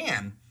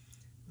Japan,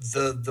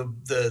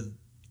 the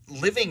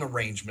living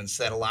arrangements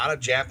that a lot of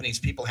Japanese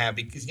people have,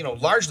 because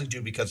largely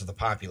due because of the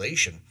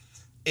population,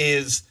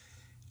 is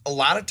a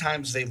lot of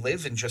times they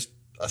live in just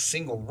a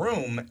single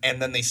room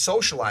and then they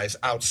socialize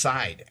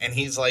outside. And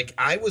he's like,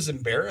 I was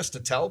embarrassed to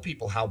tell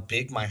people how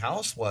big my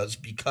house was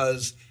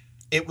because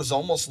it was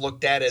almost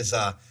looked at as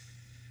a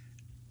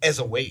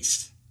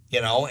waste,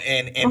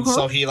 and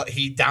so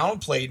he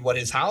downplayed what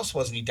his house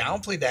was, and he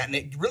downplayed that, and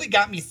it really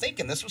got me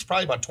thinking. This was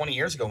probably about 20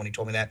 years ago when he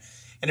told me that,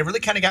 and it really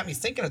kind of got me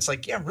thinking. It's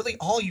like, yeah, really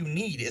all you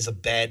need is a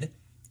bed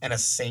and a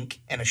sink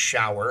and a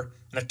shower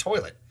and a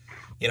toilet,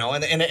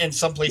 and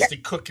some place to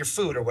cook your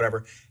food or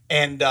whatever,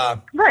 and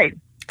Right.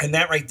 And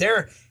that right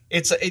there,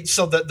 it's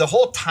so the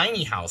whole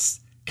tiny house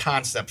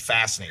concept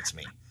fascinates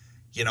me.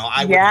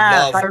 I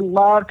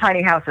love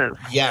tiny houses.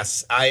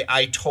 Yes,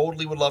 I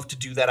totally would love to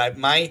do that.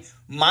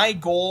 My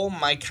goal,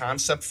 my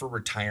concept for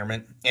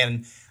retirement,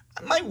 and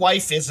my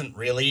wife isn't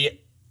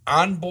really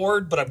on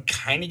board, but I'm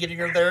kind of getting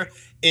her there,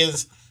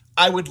 is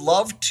I would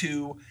love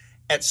to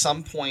at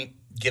some point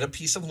get a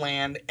piece of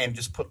land and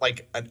just put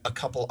like a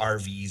couple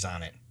RVs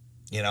on it.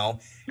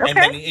 And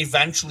then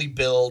eventually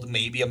build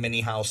maybe a mini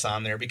house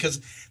on there,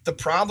 because the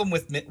problem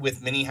with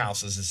mini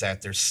houses is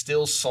that there's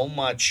still so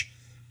much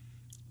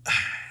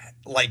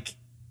like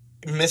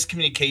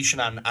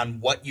miscommunication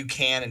on what you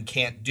can and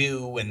can't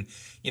do. And,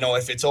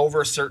 if it's over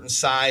a certain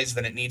size,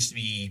 then it needs to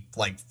be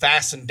like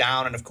fastened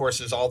down. And of course,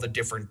 there's all the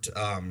different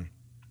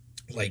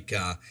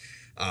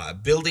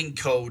building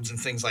codes and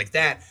things like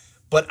that.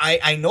 But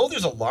I know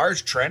there's a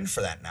large trend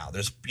for that now.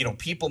 There's,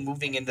 people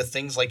moving into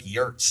things like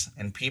yurts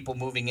and people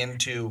moving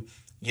into,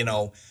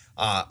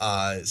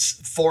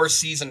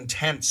 4-season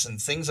tents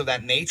and things of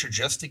that nature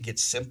just to get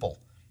simple.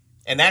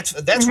 And that's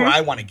where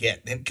I want to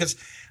get. And because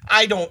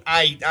I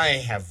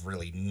have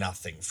really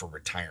nothing for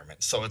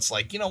retirement. So it's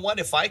like, what,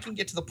 if I can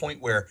get to the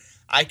point where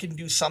I can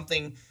do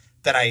something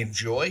that I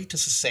enjoy to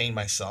sustain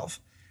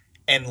myself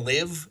and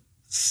live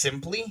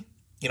simply,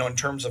 in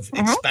terms of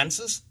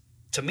expenses,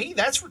 to me,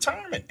 that's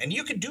retirement. And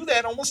you can do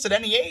that almost at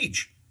any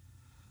age.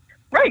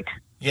 Right.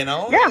 Yeah,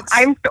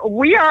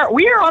 we are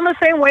on the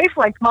same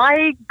wavelength.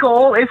 My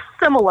goal is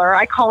similar.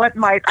 I call it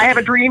I have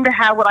a dream to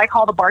have what I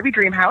call the Barbie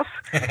dream house.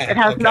 It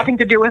has nothing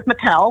to do with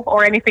Mattel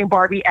or anything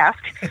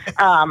Barbie-esque.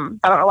 I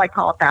don't know why I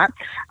call it that.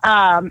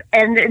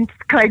 And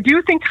because I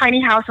do think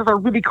tiny houses are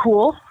really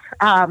cool.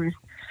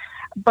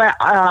 But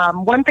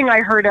one thing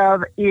I heard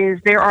of is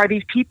there are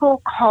these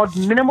people called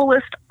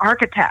minimalist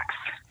architects.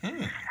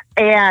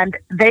 And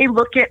they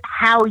look at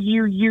how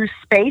you use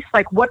space,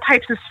 like what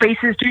types of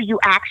spaces do you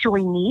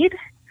actually need,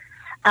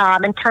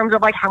 in terms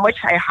of like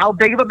how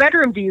big of a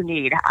bedroom do you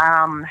need?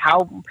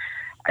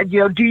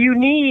 Do you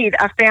need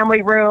a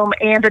family room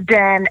and a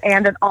den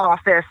and an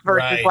office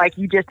versus like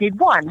you just need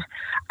one?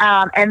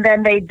 And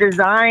then they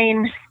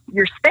design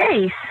your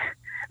space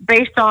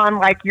based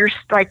on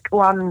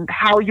on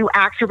how you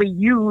actually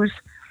use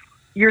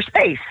your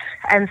space.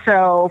 And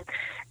so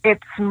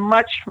it's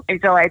much,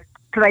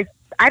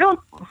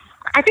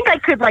 I think I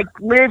could like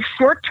live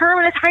short term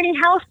in a tiny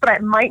house, but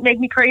it might make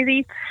me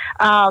crazy.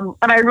 And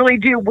I really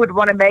would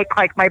want to make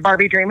like my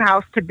Barbie dream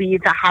house to be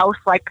the house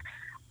like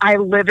I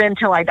live in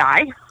till I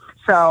die.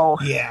 So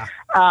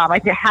I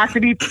think it has to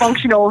be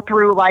functional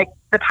through like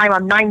the time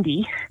I'm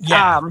 90.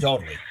 Yeah,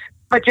 totally.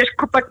 But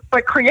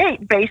but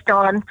create based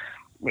on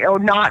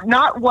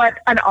not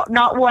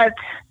what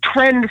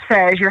trend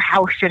says your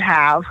house should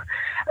have,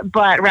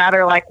 but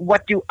rather like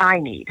what do I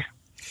need?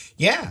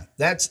 Yeah,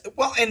 that's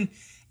well, and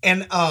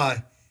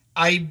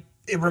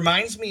it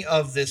reminds me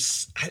of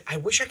this. I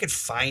wish I could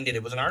find it.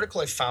 It was an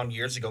article I found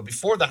years ago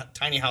before the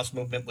tiny house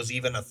movement was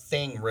even a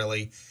thing,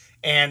 really.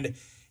 And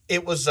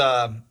it was,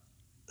 I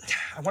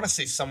want to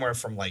say somewhere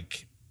from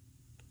like,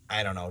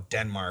 I don't know,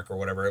 Denmark or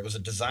whatever. It was a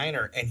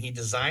designer, and he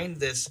designed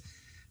this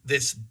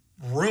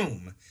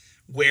room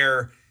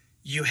where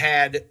you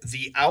had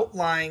the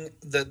outlying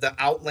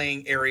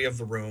area of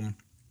the room,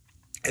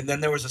 and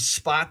then there was a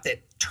spot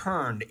that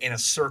turned in a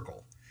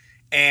circle,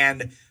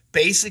 and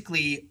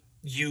basically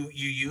you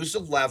used a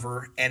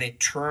lever and it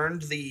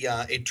turned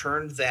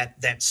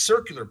that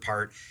circular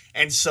part.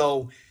 And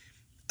so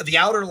the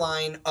outer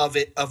line of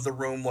the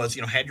room was,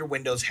 had your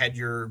windows, had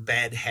your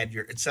bed, had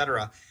your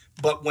etc.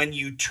 But when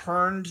you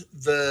turned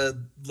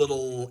the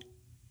little,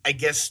 I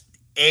guess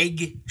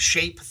egg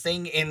shape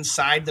thing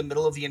inside the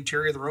middle of the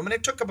interior of the room, and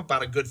it took up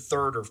about a good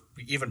third or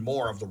even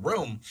more of the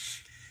room,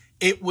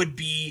 it would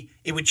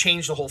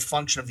change the whole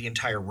function of the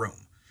entire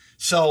room.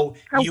 So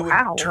you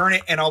would turn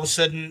it, and all of a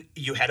sudden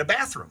you had a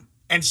bathroom.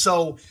 And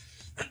so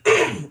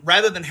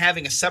rather than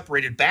having a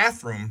separated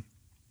bathroom,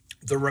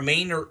 the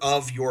remainder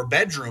of your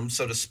bedroom,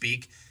 so to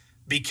speak,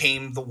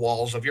 became the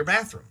walls of your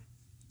bathroom.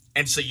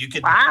 And so you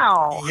could,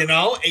 you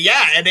know,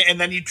 and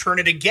then you turn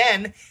it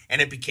again,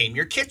 and it became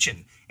your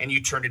kitchen. And you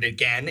turn it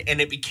again,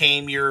 and it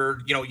became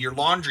your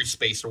laundry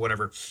space or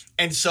whatever.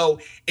 And so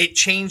it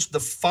changed the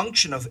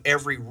function of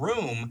every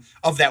room,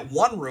 of that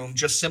one room,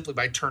 just simply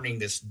by turning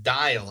this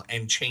dial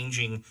and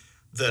changing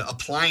the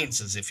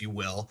appliances, if you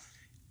will,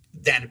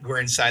 that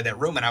were inside that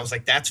room. And I was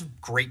like, that's a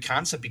great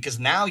concept, because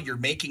now you're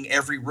making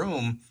every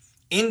room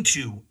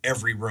into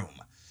every room.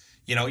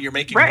 You know, you're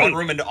making one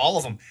room into all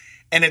of them.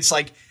 And it's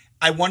like,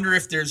 I wonder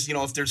if there's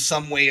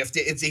some way, if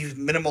these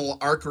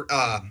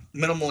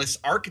minimalist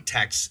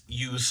architects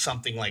use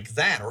something like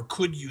that, or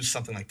could use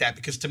something like that,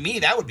 because to me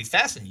that would be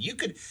fascinating. You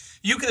could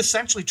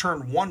essentially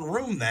turn one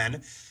room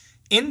then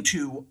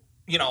into,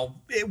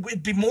 it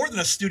would be more than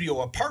a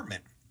studio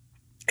apartment.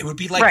 It would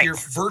be like you're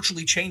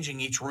virtually changing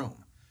each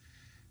room.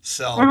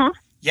 So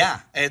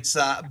it's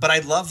but I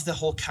love the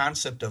whole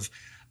concept of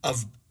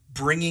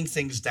bringing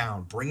things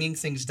down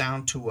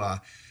to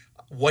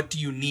what do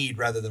you need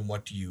rather than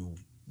what do you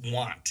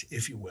want,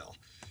 if you will.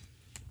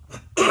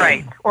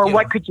 Right. Or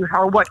what could you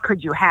have?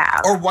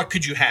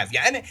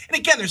 Yeah. And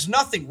again, there's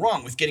nothing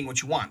wrong with getting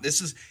what you want. This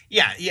is,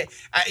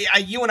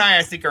 you and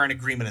I think are in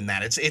agreement in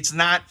that.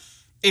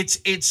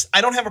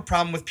 I don't have a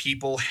problem with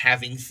people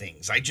having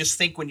things. I just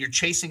think when you're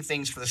chasing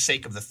things for the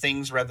sake of the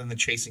things rather than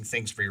chasing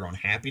things for your own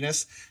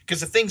happiness, because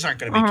the things aren't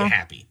going to make you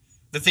happy.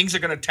 The things are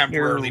going to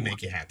temporarily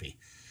make you happy.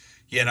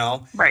 You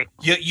know? Right.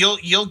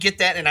 You'll get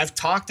that. And I've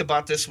talked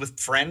about this with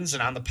friends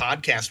and on the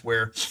podcast,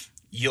 where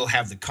you'll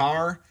have the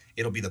car.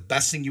 It'll be the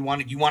best thing you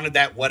wanted. You wanted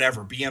that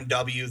whatever,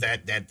 BMW,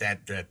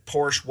 that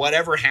Porsche,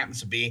 whatever it happens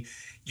to be.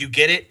 You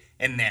get it,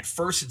 and at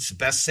first it's the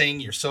best thing.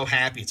 You're so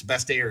happy. It's the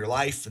best day of your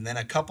life. And then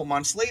a couple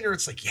months later,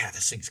 it's like, yeah,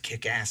 this thing's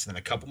kick-ass. And then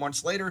a couple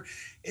months later,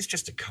 it's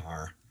just a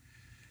car.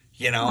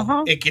 You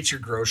know, it gets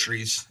your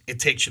groceries. It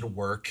takes you to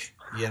work.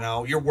 You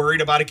know, you're worried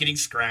about it getting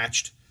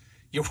scratched.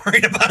 You're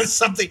worried about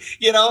something,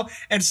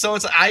 And so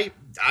it's I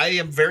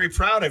am very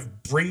proud. I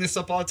bring this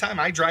up all the time.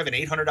 I drive an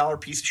 $800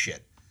 piece of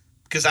shit,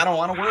 because I don't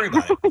want to worry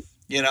about it,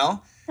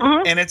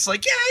 And it's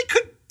like,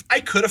 I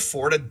could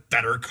afford a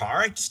better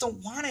car. I just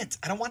don't want it.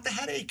 I don't want the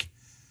headache.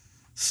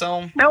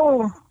 So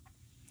no,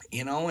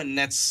 and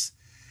that's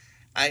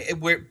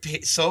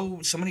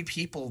so many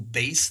people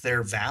base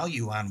their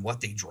value on what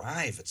they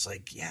drive. It's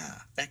like,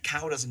 that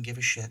cow doesn't give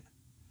a shit.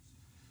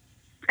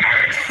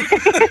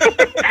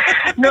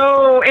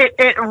 No,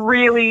 it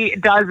really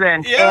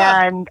doesn't.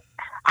 Yeah. And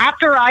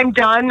after I'm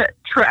done,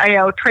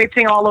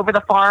 traipsing all over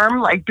the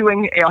farm, like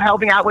doing,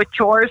 helping out with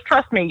chores,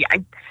 trust me,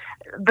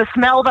 the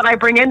smell that I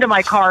bring into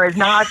my car is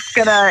not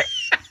gonna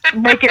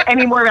make it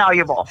any more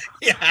valuable.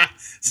 Yeah,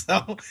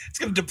 so it's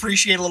gonna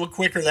depreciate a little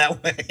quicker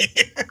that way.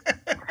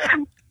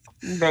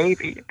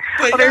 Maybe.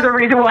 Well, there's a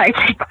reason why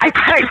I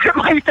take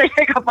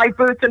off my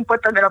boots and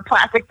put them in a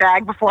plastic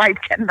bag before I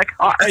get in the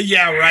car.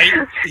 Yeah,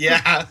 right.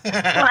 Yeah.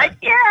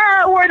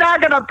 We're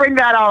not going to bring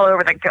that all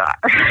over the car.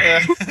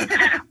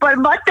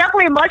 But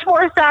definitely much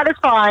more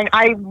satisfying.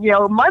 A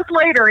month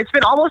later, it's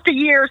been almost a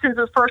year since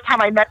the first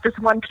time I met this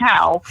one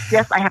cow.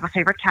 Yes, I have a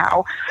favorite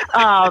cow.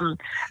 And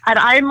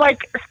I'm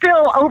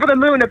still over the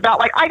moon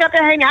about I got to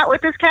hang out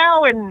with this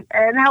cow and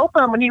help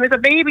him when he was a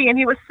baby and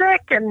he was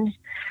sick. And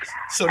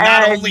so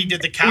not only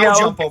did the cow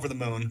jump over the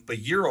moon, but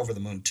you're over the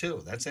moon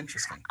too. That's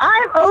interesting.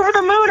 I'm over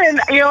the moon, and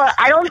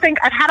I don't think,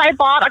 had I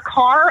bought a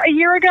car a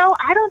year ago,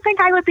 I don't think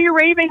I would be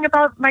raving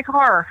about my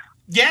car.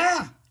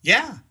 Yeah,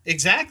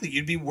 exactly.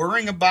 You'd be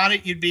worrying about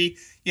it. You'd be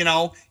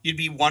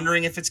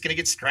wondering if it's going to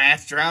get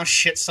scratched or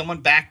shit,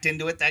 someone backed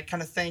into it, that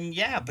kind of thing.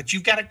 Yeah, but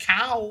you've got a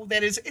cow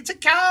it's a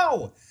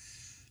cow.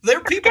 There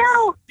are people.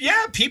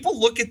 People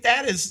look at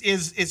that as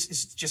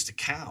just a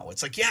cow.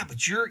 It's like,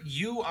 but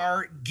you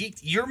are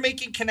geeked. You're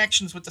making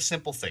connections with the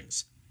simple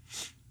things,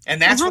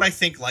 and that's what I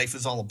think life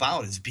is all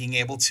about: is being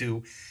able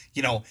to,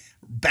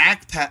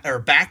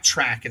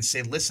 backtrack and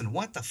say, listen,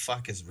 what the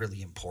fuck is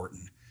really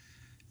important?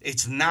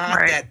 It's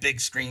not that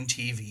big screen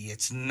TV.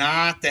 It's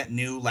not that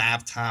new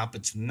laptop.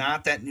 It's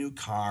not that new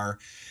car.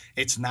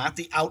 It's not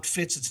the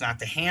outfits. It's not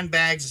the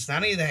handbags. It's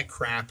not any of that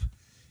crap.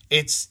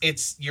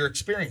 It's your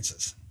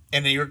experiences.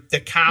 And the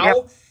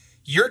cow,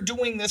 you're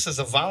doing this as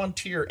a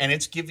volunteer, and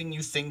it's giving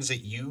you things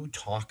that you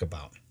talk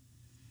about.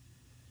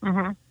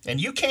 Mm-hmm.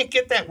 And you can't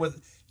get that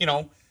with,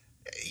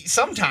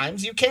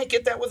 sometimes you can't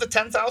get that with a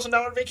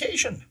 $10,000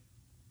 vacation.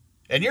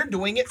 And you're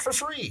doing it for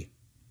free.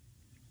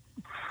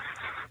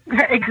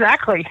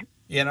 Exactly.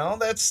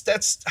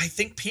 That's I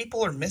think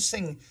people are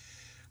missing,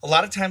 a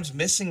lot of times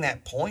missing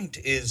that point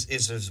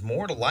is there's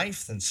more to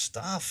life than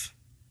stuff.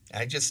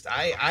 I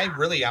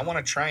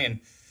want to try and,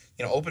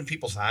 open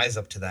people's eyes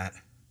up to that.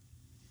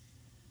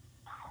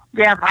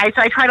 Yeah, I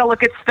try to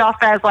look at stuff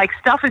as like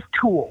stuff is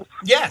tools.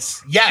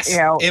 Yes. You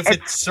know, If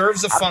it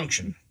serves a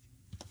function.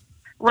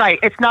 Right.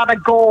 It's not a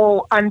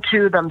goal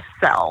unto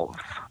themselves.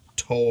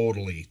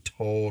 Totally.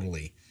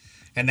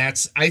 And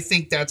I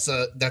think that's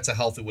a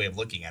healthy way of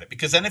looking at it,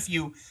 because then if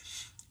you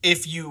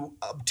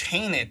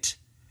obtain it,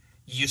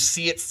 you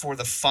see it for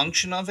the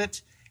function of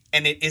it,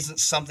 and it isn't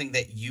something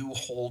that you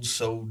hold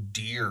so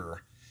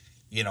dear.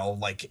 You know,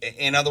 like,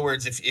 in other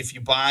words, if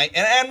you buy,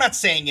 and I'm not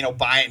saying, you know,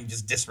 buy it and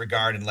just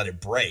disregard and let it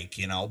break,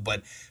 you know,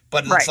 but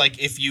Right. it's like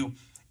if you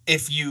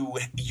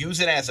use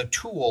it as a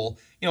tool,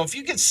 you know, if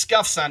you get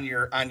scuffs on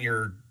your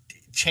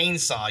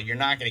chainsaw, you're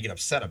not going to get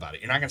upset about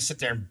it. You're not going to sit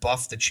there and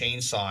buff the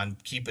chainsaw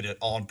and keep it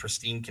all in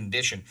pristine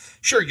condition.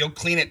 Sure, you'll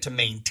clean it to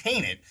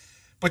maintain it,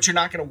 but you're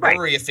not going to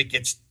worry if it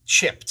gets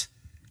chipped.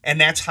 And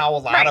that's how a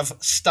lot of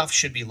stuff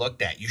should be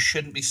looked at. You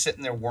shouldn't be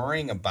sitting there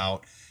worrying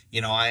about,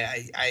 you know,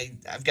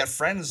 I've got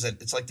friends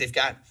that it's like they've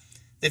got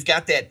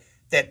that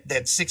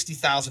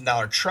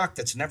 $60,000 truck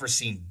that's never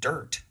seen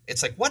dirt.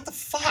 It's like, what the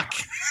fuck?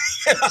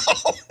 You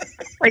know?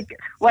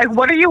 Like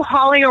what are you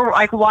hauling? Or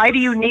like, why do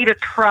you need a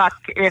truck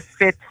if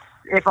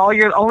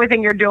only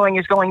thing you're doing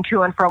is going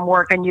to and from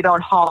work and you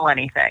don't haul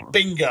anything?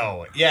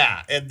 Bingo.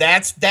 Yeah. And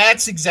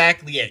that's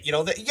exactly it. You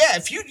know,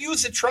 if you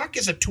use a truck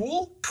as a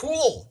tool,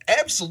 cool.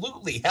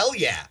 Absolutely. Hell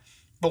yeah.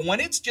 But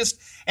when it's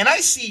just, and I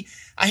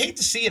hate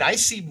to see it, I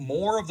see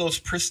more of those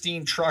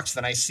pristine trucks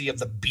than I see of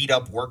the beat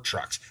up work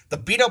trucks. The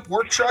beat up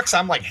work trucks,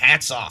 I'm like,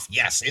 hats off.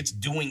 Yes, it's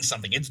doing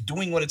something. It's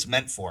doing what it's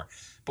meant for.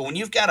 But when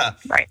you've got a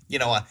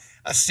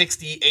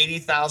 $60,000,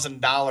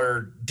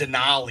 $80,000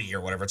 Denali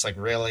or whatever, it's like,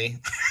 really?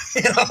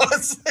 You know,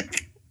 it's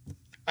like,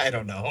 I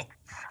don't know.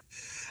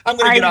 I'm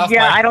going to get off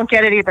I don't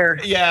get it either.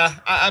 Yeah,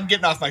 I'm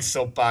getting off my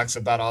soapbox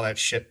about all that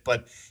shit.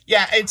 But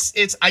yeah,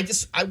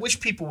 I wish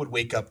people would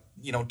wake up,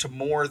 you know, to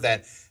more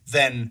than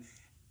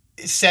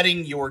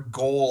setting your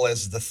goal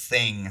as the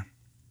thing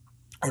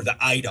or the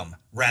item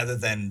rather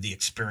than the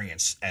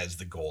experience as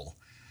the goal.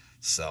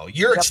 So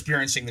you're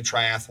experiencing the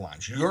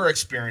triathlons. You're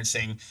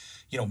experiencing,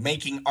 you know,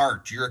 making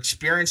art. You're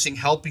experiencing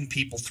helping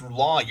people through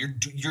law.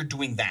 You're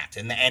doing that,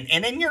 and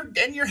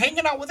you're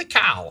hanging out with a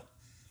cow.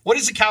 What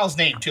is the cow's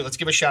name too? Let's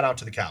give a shout out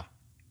to the cow.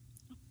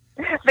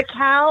 The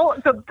cow,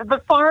 so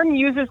the farm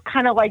uses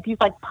kind of like these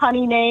like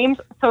punny names.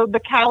 So the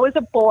cow is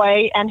a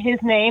boy, and his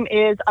name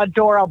is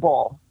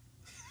Adorable.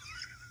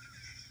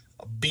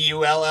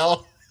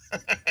 Bull.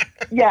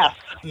 Yes.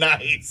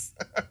 Nice.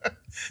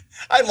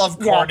 I love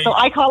corny. Yeah, so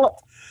I call it.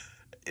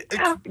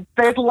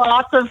 There's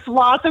lots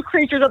of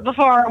creatures at the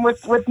farm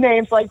with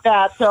names like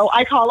that, so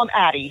I call them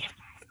Addie.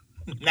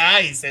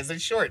 Nice, as a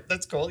short.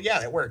 That's cool. Yeah,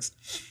 that works.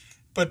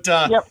 But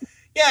Yep.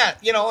 yeah,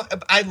 you know,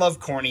 I love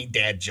corny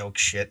dad joke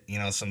shit, you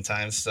know,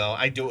 sometimes. So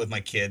I do it with my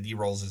kid. He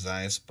rolls his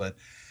eyes, but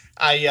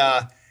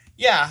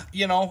yeah,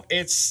 you know,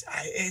 it's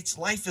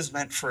life is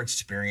meant for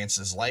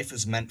experiences. Life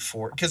is meant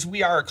for, because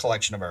we are a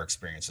collection of our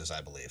experiences,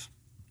 I believe.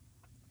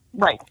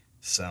 Right.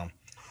 So.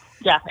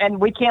 Yeah, and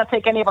we can't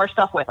take any of our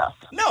stuff with us.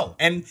 No,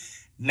 and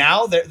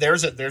now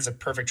there's a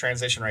perfect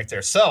transition right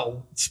there.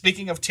 So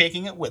speaking of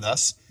taking it with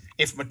us,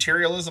 if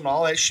materialism and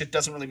all that shit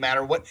doesn't really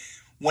matter,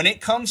 when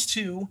it comes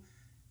to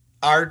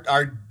our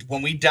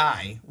when we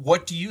die,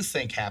 what do you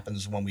think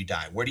happens when we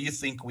die? Where do you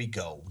think we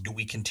go? Do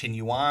we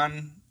continue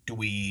on?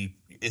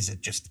 Is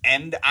it just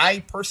end?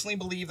 I personally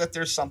believe that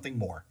there's something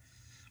more.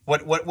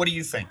 What do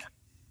you think?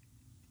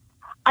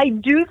 I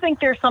do think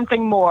there's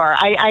something more.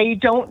 I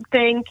don't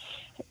think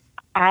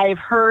I've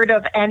heard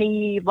of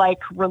any like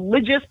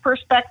religious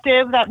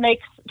perspective that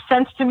makes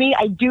sense to me.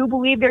 I do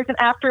believe there's an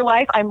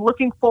afterlife. I'm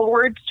looking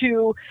forward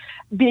to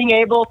being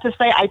able to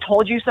say, I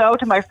told you so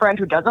to my friend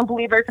who doesn't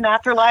believe there's an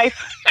afterlife.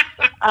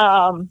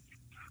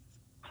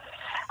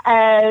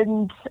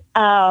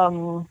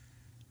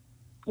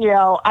 You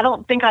know, I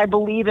don't think I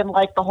believe in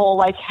like the whole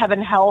like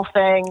heaven hell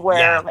thing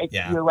where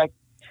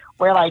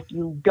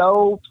you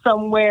go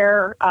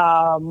somewhere.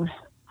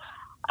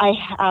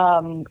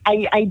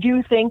 I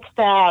do think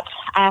that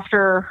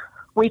after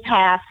we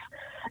pass,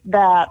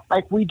 that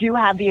like we do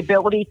have the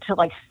ability to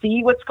like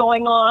see what's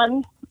going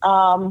on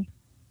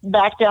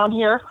back down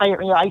here. I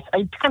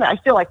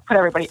feel like put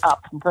everybody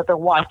up that they're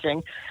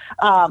watching.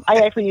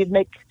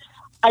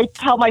 I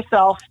tell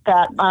myself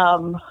that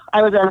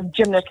I was a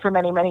gymnast for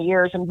many, many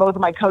years, and both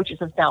of my coaches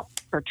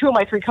two of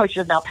my three coaches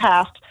have now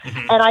passed,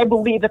 and I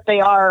believe that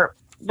they are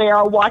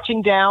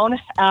watching down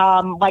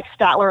like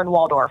Statler and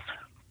Waldorf.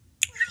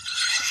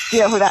 Do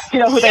you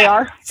know who they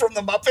are? From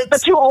the Muppets? The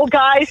two old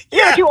guys.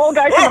 Yeah, two old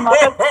guys from the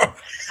Muppets.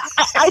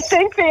 I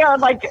think they are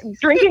like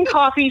drinking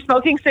coffee,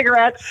 smoking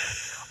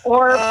cigarettes,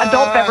 or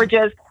adult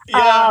beverages.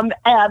 Yeah.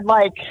 And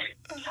like,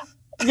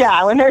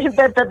 yeah, when they're just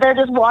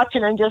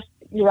watching and just,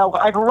 you know,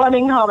 like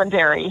running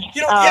commentary.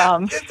 You know, I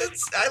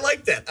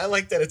like that. I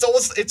like that. It's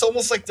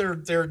almost like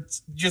they're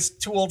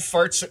just two old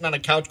farts sitting on a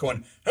couch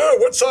going, "Oh,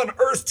 what's on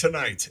Earth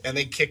tonight?" And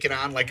they kick it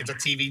on like it's a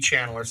TV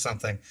channel or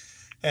something.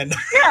 And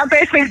yeah,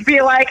 basically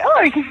be like,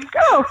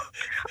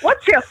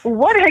 what's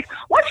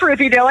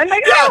Ruthie doing?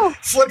 Like,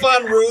 flip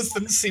on Ruth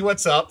and see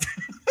what's up.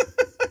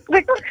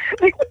 like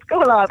what's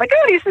home and I was like,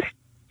 oh, you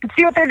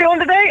see what they're doing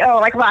today? Oh,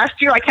 like last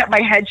year I kept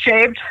my head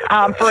shaved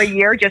for a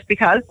year just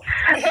because.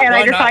 And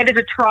I decided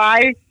to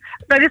try.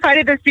 So I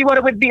decided to see what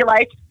it would be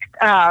like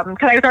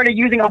because I started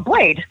using a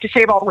blade to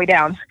shave all the way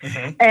down.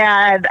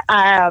 And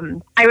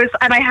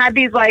I had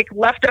these like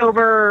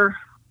leftover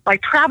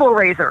like travel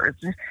razors,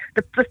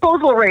 the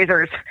disposable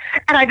razors.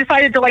 And I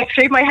decided to like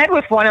shave my head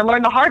with one and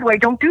learn the hard way.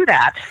 Don't do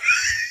that.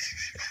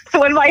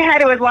 So in my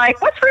head, it was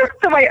like, what's Ruth?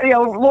 So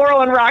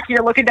Laurel and Rocky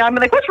are looking down and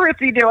like, what's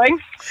Ruthie doing?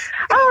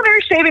 Oh,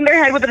 they're shaving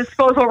their head with a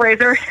disposable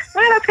razor.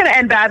 That's going to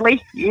end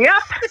badly. Yep.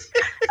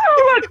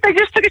 Oh, look, they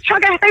just took a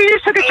chunk out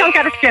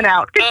of skin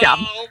out. Good job.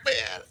 Oh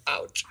man,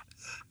 ouch.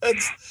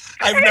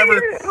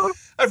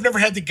 I've never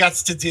had the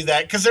guts to do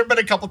that because there've been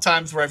a couple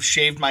times where I've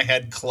shaved my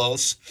head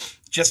close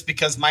just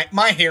because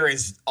my hair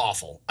is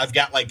awful. I've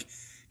got like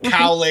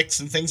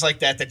cowlicks and things like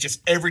that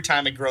just every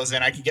time it grows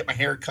in, I can get my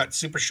hair cut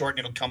super short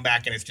and it'll come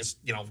back and it's just,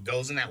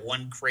 goes in that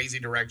one crazy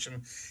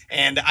direction.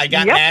 And I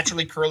got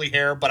naturally curly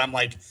hair, but I'm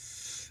like,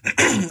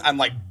 I'm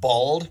like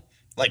bald,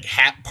 like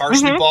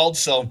partially bald.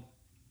 So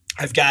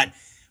I've got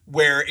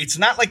where it's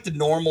not like the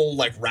normal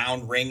like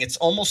round ring. It's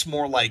almost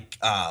more like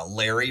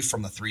Larry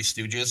from the Three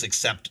Stooges,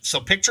 so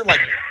picture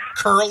like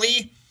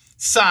curly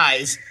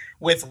size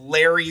with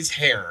Larry's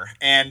hair.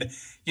 And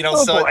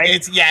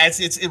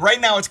it's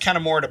right now it's kind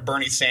of more at a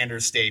Bernie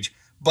Sanders stage,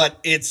 but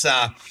it's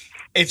one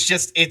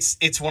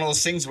of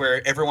those things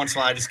where every once in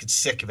a while I just get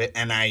sick of it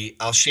and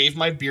I'll shave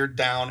my beard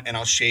down and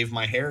I'll shave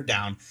my hair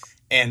down.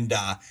 And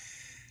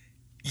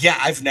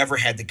I've never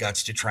had the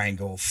guts to try and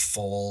go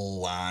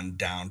full on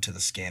down to the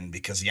skin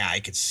because I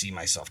could see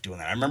myself doing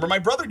that. I remember my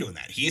brother doing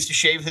that. He used to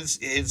shave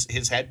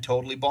his head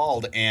totally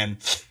bald, and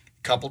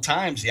a couple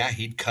times,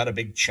 he'd cut a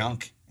big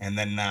chunk, and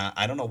then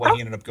I don't know what he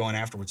ended up going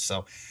afterwards.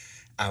 So,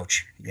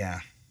 ouch. Yeah.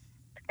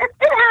 It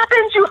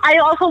happens. I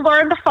also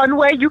learned the fun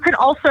way. You can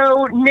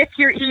also nick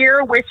your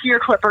ear with your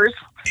clippers.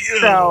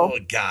 Oh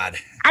God!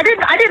 I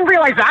didn't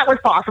realize that was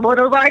possible. And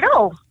I was like,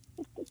 oh.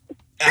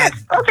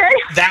 Okay.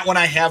 That one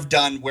I have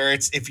done where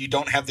it's if you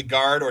don't have the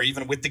guard or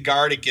even with the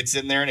guard, it gets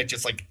in there and it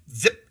just like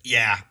zip.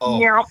 Yeah. Oh.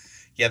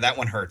 Yeah, that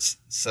one hurts.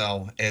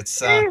 So it's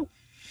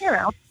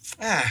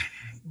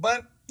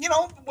but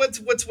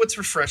what's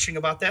refreshing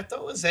about that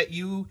though is that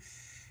you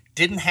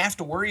didn't have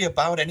to worry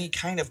about any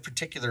kind of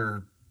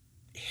particular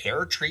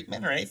hair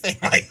treatment or anything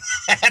like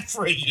that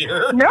for a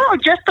year. No,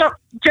 just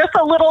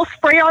a little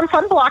spray on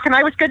sunblock and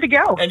I was good to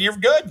go. And you're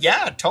good.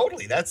 Yeah,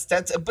 totally.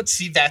 But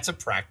see, that's a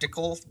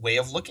practical way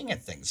of looking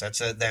at things.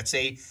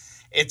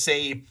 It's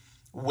a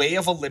way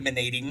of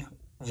eliminating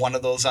one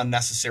of those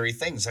unnecessary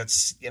things.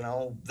 That's,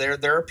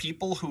 there are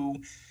people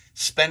who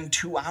spend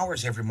 2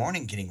 hours every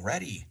morning getting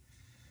ready.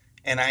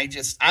 And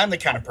I'm the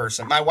kind of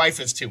person, my wife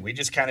is too. We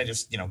just kind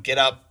of get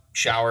up,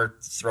 shower,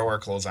 throw our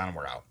clothes on and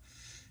we're out.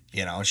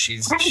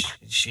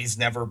 She's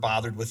never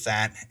bothered with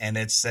that. And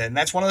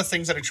that's one of the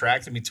things that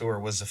attracted me to her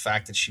was the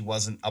fact that she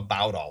wasn't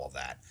about all of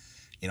that,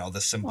 the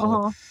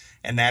simple,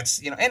 and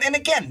that's, and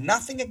again,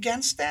 nothing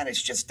against that.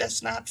 It's just,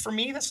 that's not for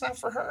me. That's not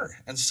for her.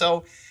 And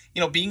so,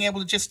 being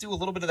able to just do a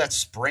little bit of that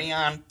spray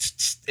on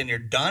and you're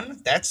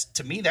done.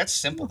 To me, that's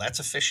simple. That's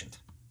efficient.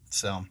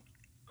 So.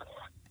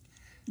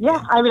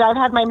 Yeah, I mean, I've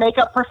had my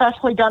makeup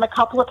professionally done a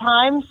couple of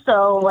times.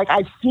 So like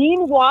I've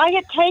seen why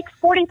it takes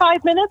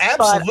 45 minutes.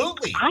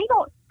 Absolutely.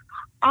 But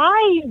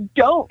I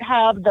don't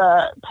have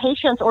the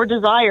patience or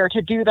desire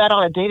to do that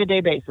on a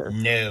day-to-day basis.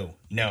 No.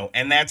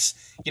 And that's,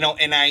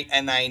 and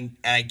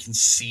I can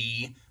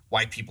see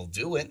why people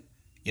do it.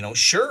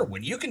 Sure,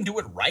 when you can do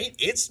it right,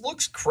 it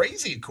looks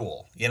crazy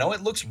cool.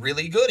 It looks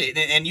really good.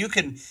 And you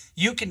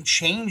can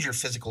change your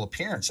physical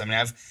appearance. I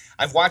mean,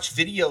 I've watched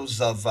videos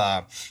of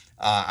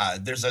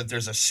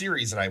there's a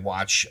series that I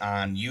watch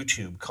on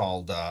YouTube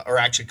called or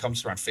actually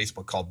comes through on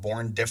Facebook called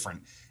Born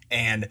Different.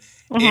 And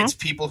it's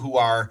people wwho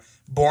are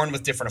born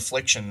with different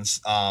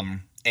afflictions,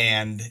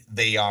 and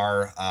they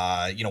are,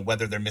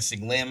 whether they're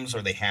missing limbs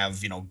or they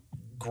have,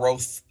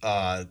 growth,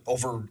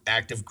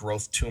 overactive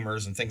growth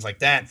tumors and things like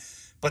that.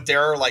 But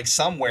there are like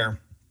some where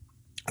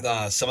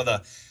some of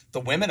the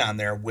women on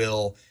there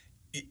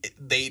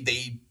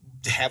they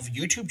have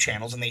YouTube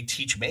channels and they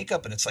teach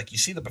makeup, and it's like you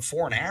see the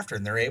before and after,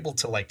 and they're able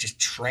to like just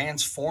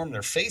transform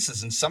their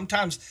faces. And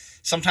sometimes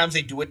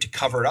they do it to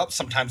cover it up.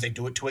 Sometimes they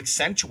do it to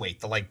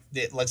accentuate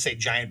let's say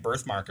giant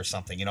birthmark or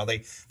something.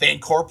 They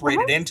incorporate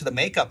it into the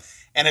makeup,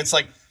 and it's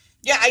like,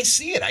 yeah, I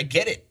see it, I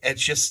get it.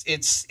 It's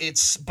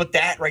just but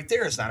that right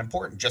there is not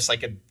important. Just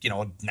like a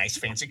nice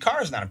fancy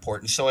car is not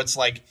important. So it's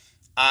like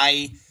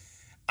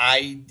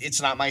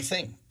it's not my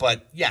thing.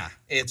 But yeah,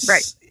 it's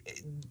right.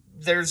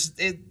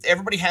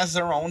 Everybody has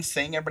their own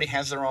thing. Everybody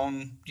has their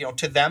own,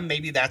 to them,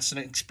 maybe that's an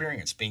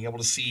experience, being able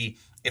to see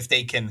if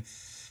they can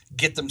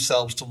get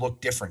themselves to look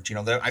different.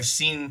 I've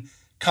seen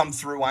come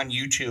through on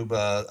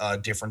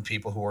YouTube different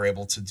people who are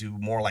able to do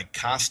more like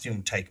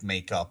costume type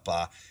makeup,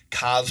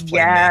 cosplay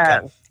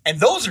makeup.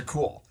 And those are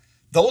cool.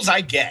 Those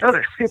I get. Those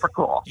are super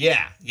cool.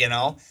 Yeah,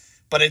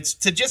 but it's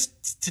to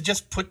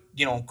just put,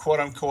 quote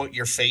unquote,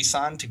 your face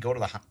on to go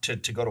to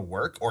to go to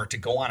work or to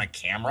go on a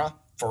camera.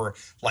 for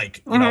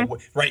like, you know,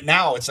 right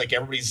now it's like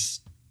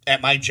everybody's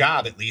at my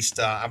job, at least,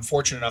 I'm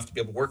fortunate enough to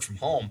be able to work from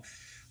home.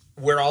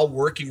 We're all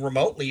working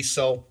remotely.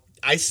 So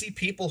I see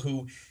people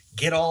who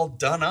get all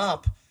done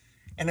up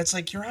and it's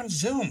like, you're on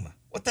Zoom.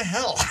 What the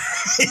hell?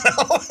 You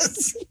know,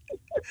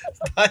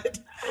 but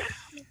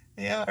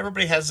yeah,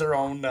 everybody has their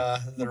own,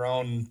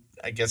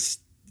 I guess,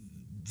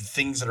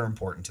 things that are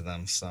important to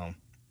them. So,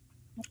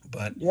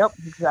 but Yep,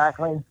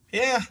 exactly.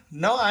 yeah,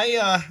 no,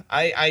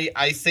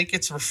 I think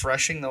it's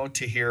refreshing though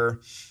to hear,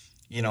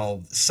 you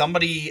know,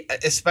 somebody,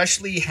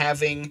 especially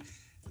having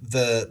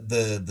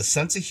the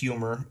sense of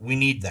humor. We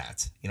need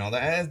that, you know,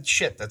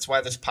 that's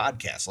why this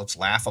podcast, let's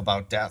laugh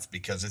about death,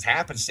 because it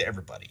happens to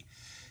everybody,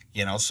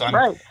 you know. So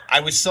I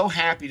was so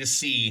happy to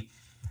see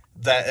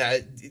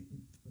that.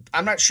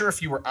 I'm not sure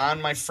if you were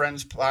on my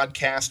friend's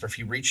podcast or if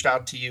he reached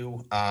out to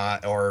you,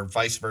 or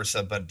vice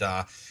versa, but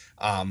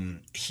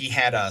he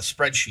had a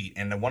spreadsheet,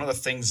 and one of the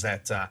things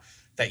that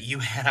you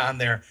had on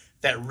there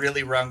that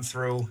really rung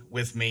through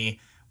with me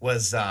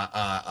was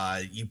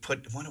you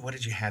put, what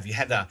did you have? You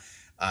had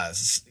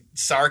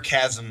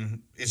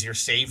sarcasm is your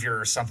savior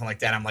or something like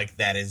that. I'm like,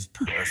 that is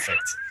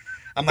perfect.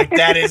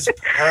 That is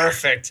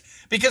perfect,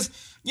 because,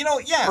 you know,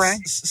 yes,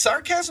 right.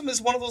 Sarcasm is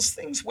one of those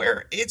things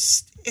where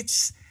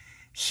it's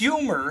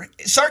humor.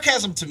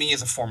 Sarcasm to me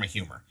is a form of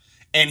humor,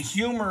 and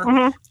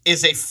humor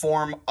is a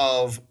form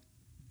of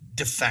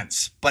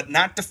defense, but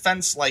not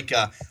defense like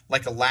a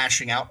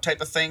lashing out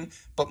type of thing,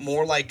 but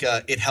more like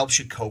it helps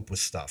you cope with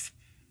stuff.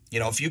 You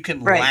know, if you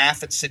can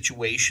laugh at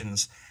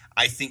situations,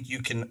 I think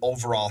you can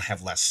overall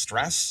have less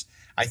stress.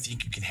 I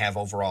think you can have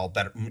overall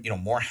better, you know,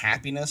 more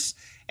happiness,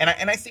 and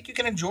I think you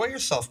can enjoy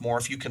yourself more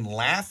if you can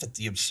laugh at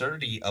the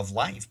absurdity of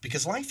life,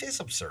 because life is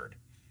absurd.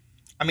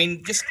 I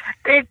mean,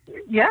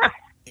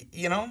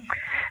 you know,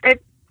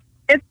 it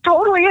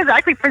totally is.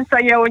 Actually, Prince,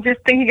 you know, and just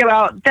thinking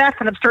about death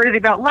and absurdity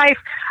about life,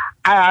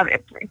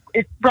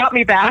 it brought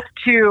me back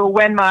to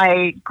when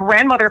my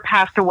grandmother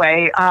passed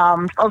away,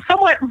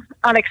 somewhat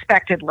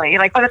unexpectedly.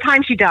 Like, by the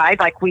time she died,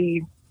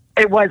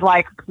 it was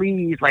like,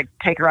 please, like,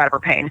 take her out of her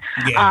pain.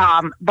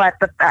 Yeah. But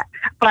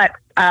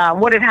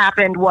what had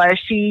happened was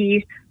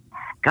she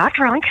got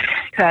drunk,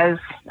 because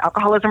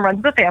alcoholism runs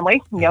in the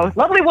family. You know,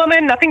 lovely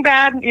woman, nothing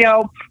bad, you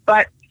know,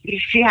 but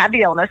she had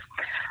the illness.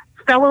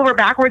 Fell over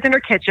backwards in her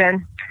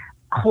kitchen,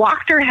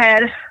 clocked her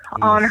head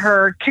on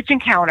her kitchen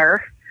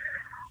counter,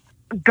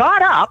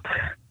 got up,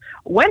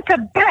 went to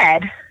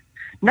bed.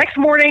 Next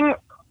morning,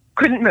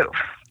 couldn't move.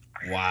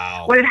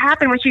 Wow. What had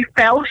happened when she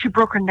fell, she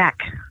broke her neck.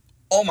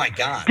 Oh, my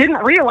God.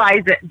 Didn't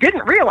realize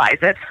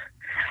it.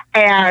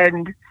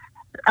 And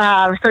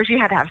so she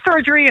had to have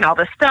surgery and all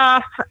this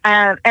stuff,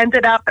 and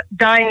ended up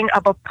dying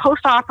of a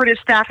post-operative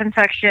staph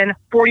infection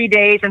 40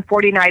 days and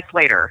 40 nights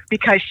later,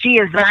 because she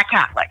is that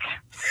Catholic.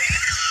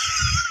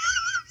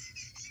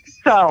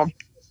 So,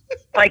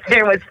 like,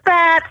 there was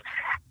that.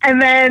 And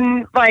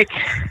then, like,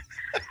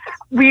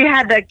 we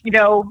had to, you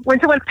know, when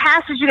someone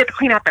passes, you get to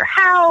clean out their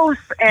house.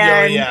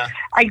 And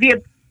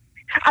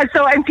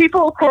and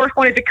people, of course,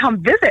 wanted to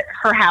come visit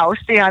her house,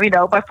 you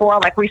know, before,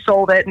 like, we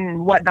sold it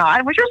and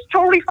whatnot, which was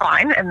totally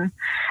fine. And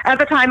at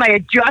the time, I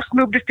had just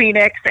moved to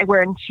Phoenix,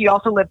 and she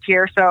also lived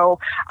here. So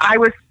I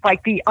was,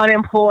 like, the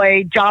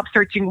unemployed,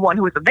 job-searching one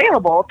who was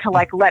available to,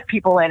 like, let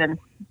people in and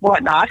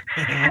whatnot.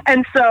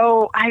 And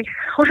so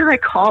what did I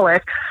call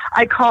it?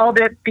 I called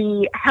it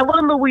the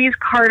Helen Louise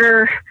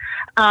Carter,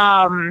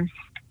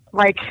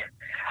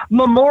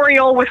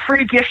 memorial with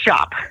free gift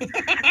shop,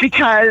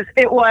 because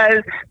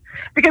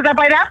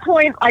by that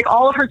point, like,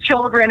 all of her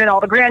children and all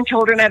the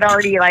grandchildren had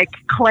already, like,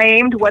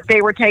 claimed what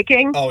they were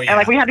taking. Oh, yeah. And,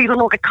 like, we had these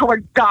little, like,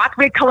 colored dots.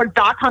 We had colored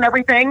dots on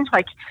everything.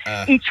 Like,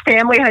 each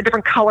family had a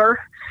different color.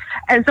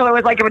 And so it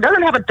was like, if it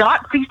doesn't have a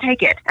dot, please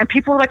take it. And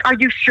people were like, are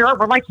you sure?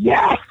 We're like,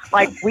 yes.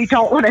 Like, we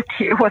don't want to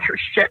deal with her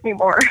shit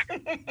anymore.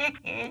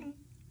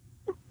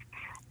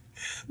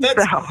 But,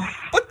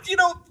 you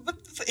know,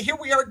 here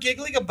we are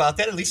giggling about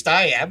that. At least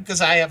I am,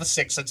 because I have a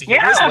sick sense of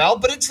humor as well.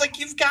 But it's like,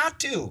 you've got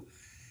to.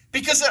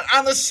 Because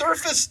on the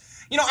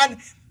surface, you know,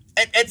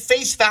 at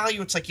face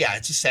value, it's like, yeah,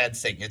 it's a sad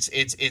thing.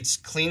 It's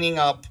cleaning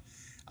up,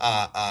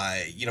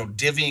 you know,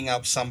 divvying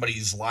up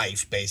somebody's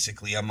life,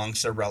 basically,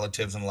 amongst their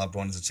relatives and loved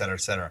ones, et cetera,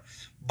 et cetera.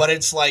 But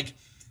it's like,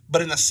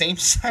 but in the same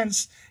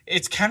sense,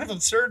 it's kind of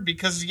absurd,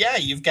 because, yeah,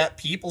 you've got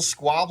people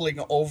squabbling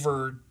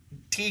over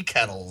tea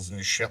kettles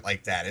and shit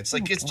like that. It's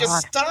like, it's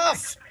just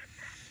stuff.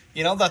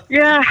 You know,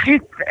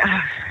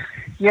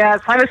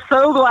 yes, I was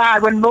so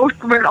glad when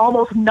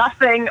almost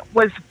nothing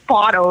was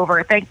fought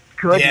over. Thank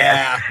goodness.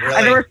 Yeah, really.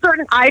 And there were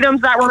certain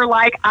items that were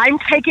like, I'm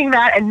taking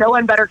that and no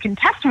one better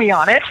contest me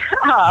on it.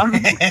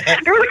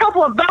 There was a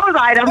couple of those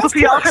items which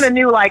we all kind of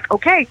knew, like,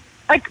 okay,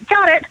 I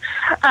got it.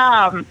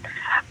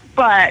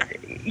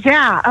 But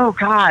yeah, oh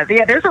God.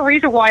 Yeah, there's a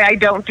reason why I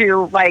don't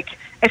do, like,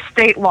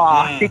 estate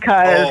law,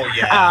 because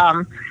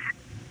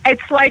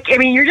it's like, I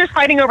mean, you're just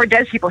fighting over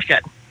dead people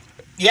shit.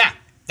 Yeah,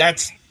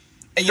 that's,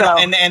 you know,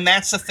 and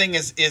that's the thing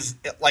is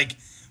like,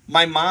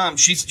 my mom,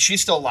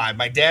 she's still alive.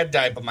 My dad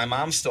died, but my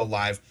mom's still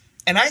alive.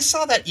 And I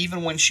saw that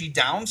even when she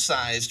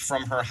downsized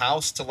from her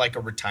house to like a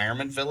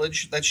retirement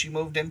village that she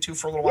moved into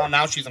for a little while.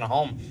 Now she's in a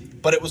home.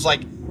 But it was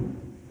like,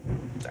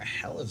 what the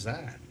hell is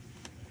that?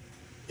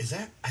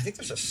 I think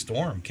there's a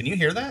storm. Can you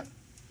hear that?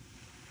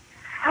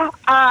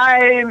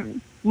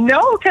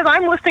 No, because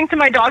I'm listening to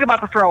my dog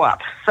about to throw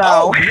up. So.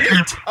 Oh,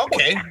 neat.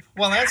 Okay.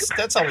 Well,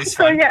 that's always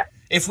fun. So, yeah.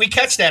 If we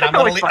catch that, I'm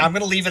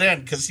gonna leave it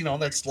in because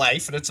that's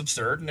life and it's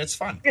absurd and it's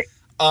fun.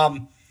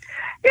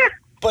 Yeah.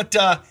 But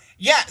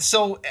yeah.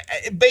 So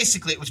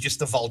basically, it was just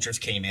the vultures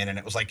came in and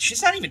it was like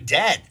she's not even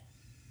dead,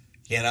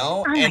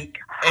 Oh and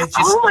it's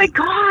just, oh my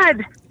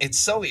God! It's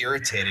so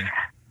irritating.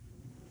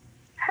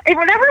 It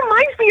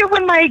reminds me of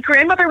when my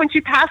grandmother, when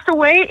she passed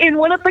away, in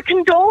one of the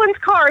condolence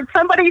cards,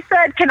 somebody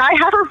said, "Can I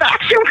have her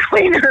vacuum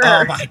cleaner?"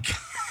 Oh my God.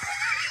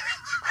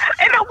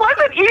 And it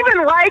wasn't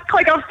even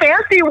like a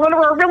fancy one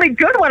or a really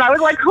good one. I was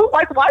like,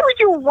 why would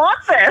you want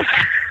this?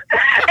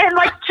 And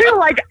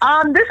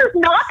this is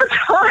not the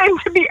time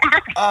to be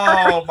asking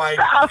Oh my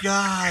stuff.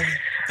 God.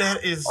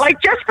 That is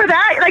just for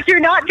that, you're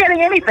not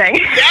getting anything.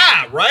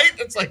 Yeah, right?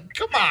 It's like,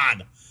 come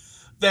on.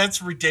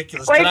 That's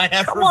ridiculous. Can I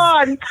have come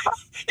on.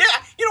 Yeah,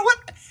 you know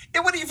what?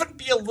 It would even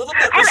be a little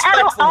bit And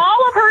respectful. out of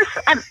all of her...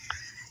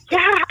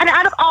 and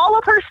out of all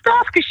of her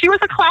stuff, because she was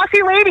a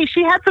classy lady,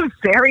 she had some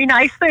very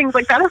nice things.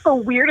 That is the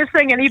weirdest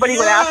thing anybody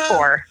would ask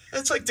for.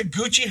 It's like the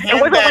Gucci handbag.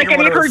 It wasn't like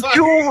any of her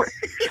jewelry.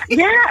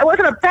 Yeah, it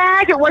wasn't a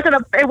bag. It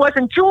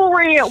wasn't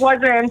jewelry. It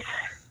wasn't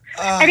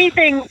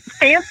anything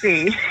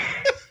fancy.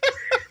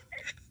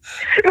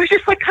 It was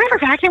just like, "Can I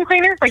have a vacuum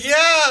cleaner?"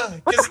 Yeah.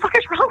 What the fuck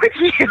is wrong with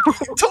you?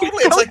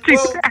 Totally. It's like,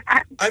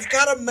 that. I've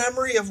got a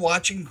memory of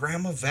watching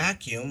Grandma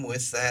vacuum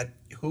with that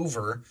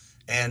Hoover.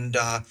 And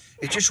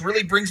it just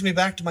really brings me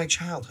back to my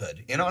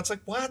childhood. It's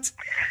like, what?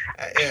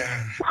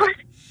 What?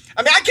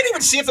 I mean, I can't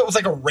even see if it was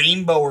like a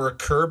Rainbow or a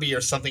Kirby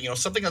or something,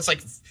 something that's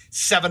like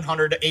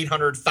 $700,000 to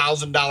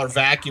 $800,000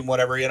 vacuum,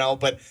 whatever,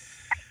 But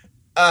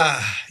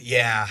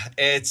yeah,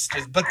 it's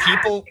just. But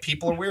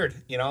people are weird,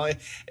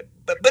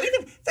 But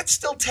even that's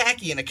still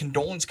tacky in a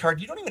condolence card.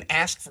 You don't even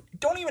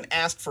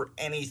ask for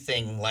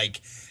anything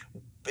like,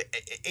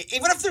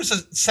 even if there's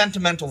a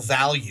sentimental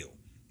value,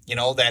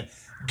 that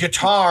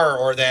guitar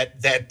or that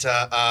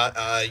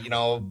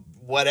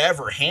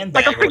whatever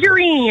handbag, like a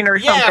figurine or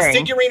something. Yeah,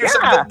 figurine or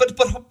something. But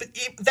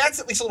that's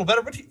at least a little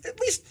better. But at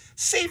least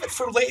save it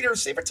for later.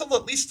 Save it till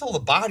at least the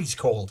body's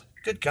cold.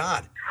 Good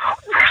God.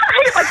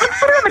 Right, let's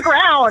put it on the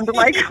ground.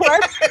 What?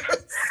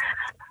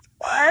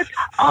 What?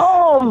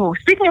 Oh,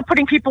 speaking of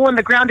putting people in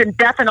the ground in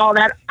death and all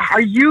that, are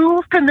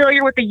you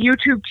familiar with the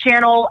YouTube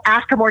channel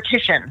Ask a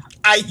Mortician?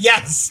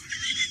 Yes.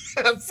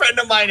 A friend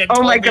of mine had Oh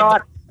told my me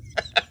God.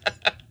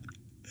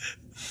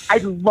 I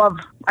love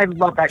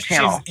that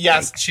channel.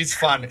 She's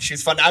fun.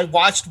 She's fun. I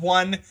watched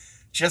one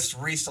just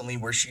recently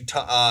where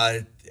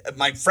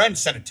my friend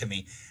sent it to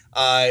me,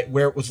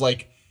 where it was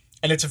like,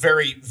 and it's a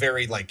very,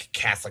 very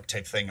Catholic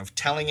type thing of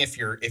telling if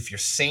your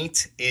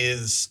saint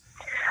is.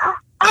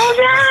 Oh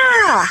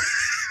yeah.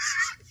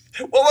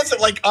 What was it,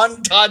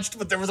 untouched?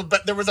 But there was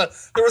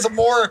a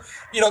more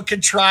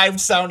contrived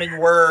sounding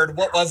word.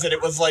 What was it?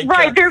 It was like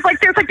right. There's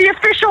the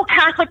official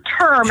Catholic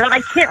term that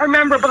I can't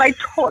remember, but I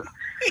told.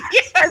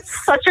 Yes.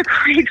 It's such a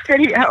great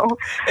video.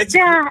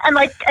 Yeah,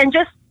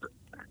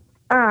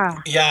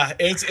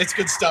 it's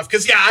good stuff.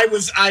 Because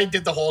I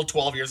did the whole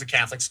 12 years of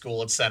Catholic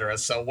school, etc.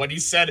 So when he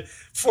said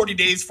 40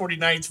 days, 40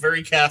 nights,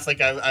 very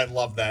Catholic, I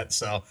love that.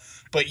 So,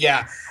 but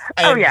yeah.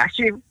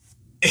 She.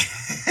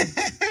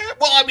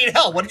 Well, I mean,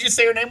 hell, what did you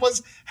say her name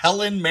was?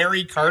 Helen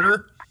Mary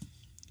Carter?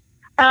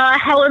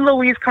 Helen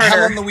Louise Carter.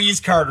 Helen Louise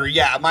Carter,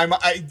 yeah.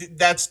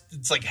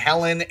 It's like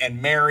Helen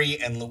and Mary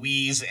and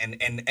Louise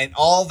and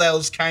all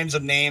those kinds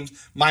of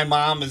names. My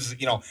mom is,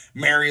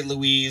 Mary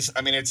Louise.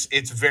 I mean,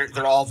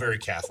 they're all very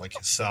Catholic.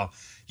 So,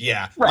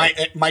 yeah.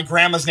 Right. My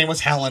grandma's name was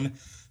Helen.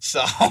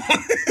 So,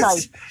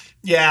 nice.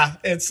 Yeah,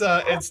 it's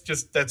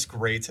just, that's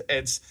great.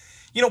 It's,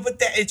 but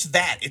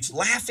it's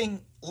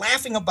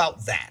laughing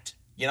about that.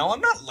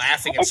 I'm not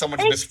laughing at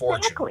someone's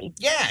misfortune.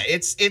 Yeah,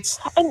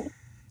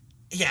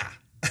 yeah.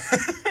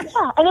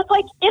 Yeah, and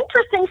it's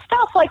interesting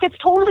stuff. It's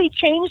totally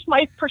changed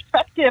my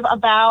perspective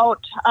about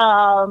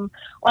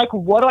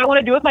what do I want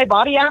to do with my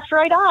body after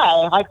I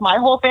die. My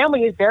whole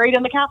family is buried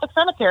in the Catholic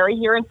cemetery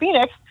here in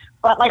Phoenix,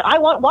 but I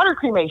want water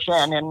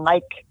cremation and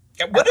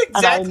what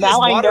exactly is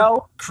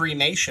water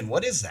cremation?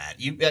 What is that?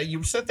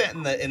 You said that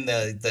in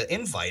the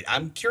invite.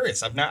 I'm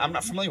curious. I'm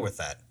not familiar with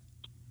that.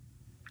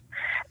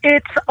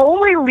 It's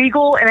only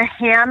legal in a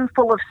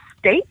handful of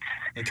states.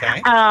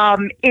 Okay.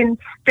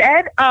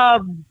 Instead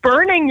of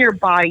burning your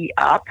body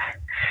up,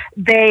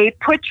 they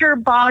put your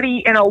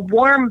body in a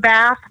warm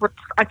bath with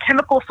a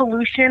chemical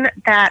solution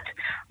that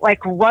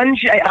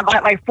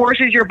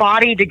forces your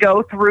body to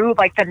go through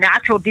the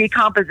natural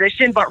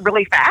decomposition, but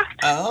really fast.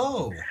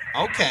 Oh,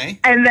 okay.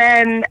 And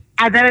then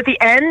at the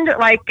end,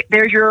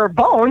 there's your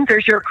bones,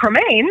 there's your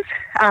cremains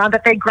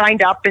that they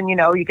grind up, and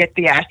you get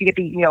the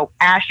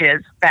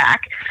ashes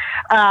back,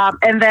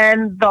 and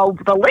then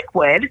the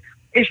liquid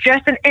is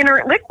just an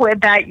inert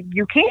liquid that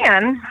you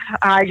can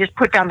just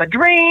put down the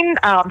drain.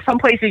 Some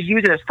places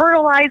use it as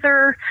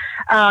fertilizer,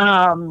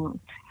 and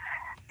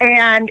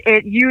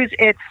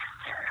it's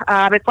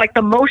like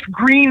the most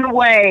green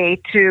way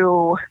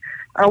to,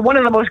 or one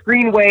of the most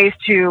green ways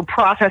to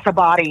process a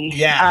body.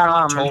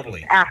 Yeah,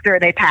 totally. After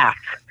they pass.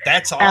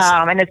 That's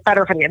awesome. And it's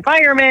better for the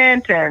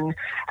environment. And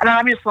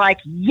I'm just like,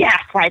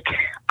 yes, like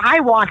I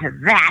want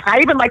that.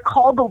 I even like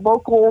called the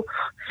local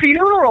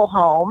funeral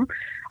home,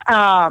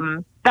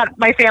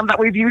 that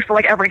we've used for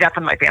like every death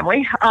in my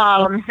family,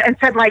 and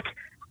said like,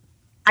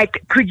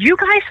 could you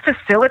guys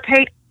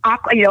facilitate,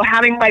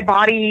 having my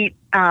body,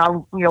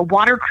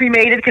 water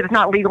cremated, because it's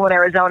not legal in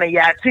Arizona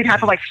yet. So you'd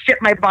have to like ship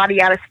my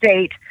body out of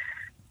state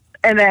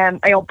and then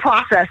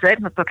process it.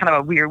 That's kind of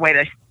a weird way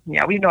to,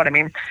 you know what I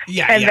mean?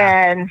 Yeah. And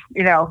then,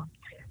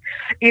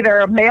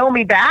 either mail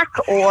me back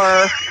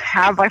or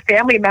have a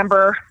family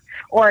member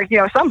or,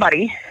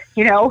 somebody,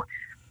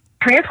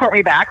 transport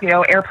me back,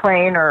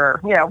 airplane or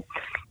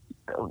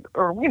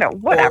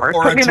whatever.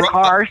 Or put me in the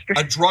car.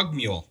 A drug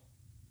mule.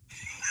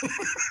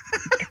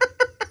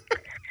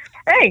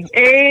 Hey,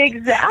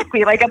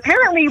 exactly. Like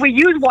apparently we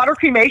use water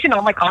cremation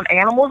on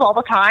animals all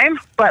the time,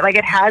 but like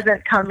it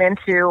hasn't come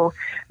into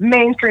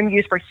mainstream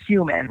use for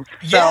humans.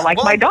 Yeah,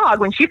 so my dog,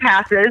 when she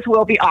passes,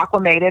 will be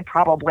aquamated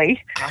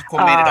probably.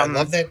 Aquamated, I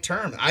love that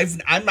term.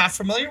 I'm not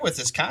familiar with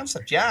this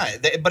concept. Yeah,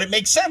 but it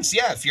makes sense.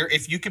 Yeah,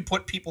 if you could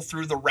put people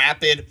through the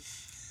rapid,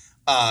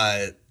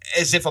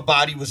 as if a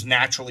body was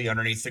naturally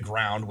underneath the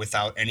ground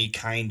without any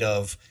kind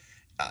of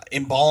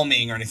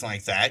embalming or anything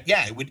like that,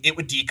 yeah, it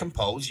would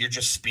decompose. You're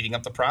just speeding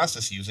up the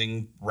process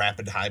using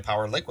rapid high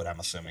power liquid, I'm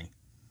assuming.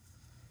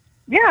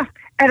 Yeah,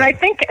 and I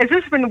think this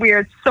has been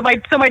weird. So my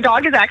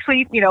dog is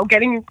actually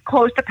getting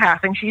close to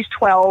passing. She's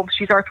 12.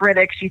 She's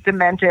arthritic. She's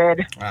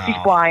demented. She's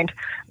blind.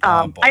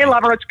 I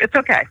love her. It's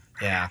okay.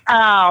 Yeah.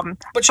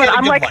 But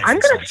I'm like, I'm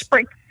gonna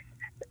sprinkle.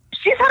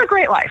 She's had a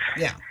great life.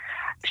 Yeah.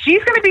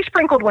 She's gonna be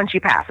sprinkled when she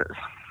passes.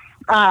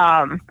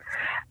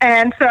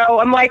 And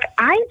so I'm like,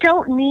 I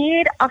don't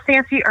need a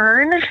fancy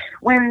urn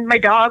when I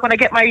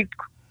get my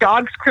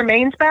dog's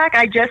cremains back.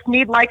 I just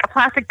need like a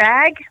plastic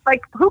bag.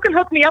 Like, who can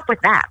hook me up with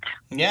that?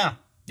 Yeah.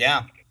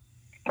 Yeah.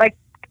 Like,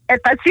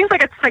 that seems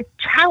like it's like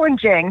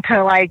challenging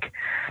to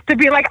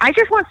be like, I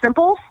just want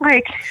simple.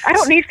 Like, I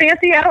don't need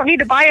fancy. I don't need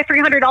to buy a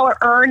 $300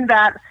 urn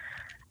that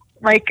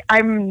like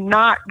I'm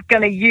not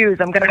going to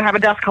use. I'm going to have a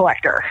dust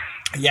collector.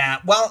 Yeah,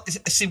 well,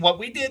 see what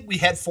we did. We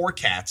had 4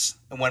 cats,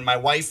 and when my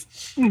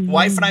wife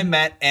and I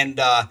met, and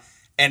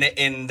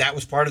that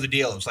was part of the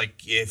deal. It was like,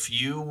 if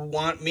you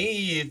want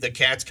me, the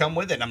cats come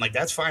with it. And I'm like,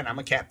 that's fine. I'm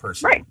a cat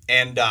person, right?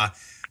 And that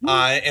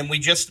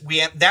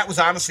was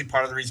honestly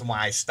part of the reason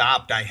why I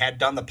stopped. I had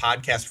done the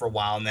podcast for a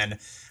while, and then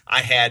I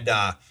had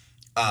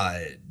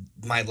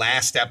my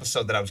last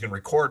episode that I was going to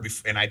record,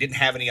 and I didn't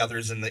have any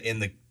others in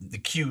the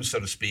queue, so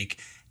to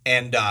speak,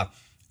 and I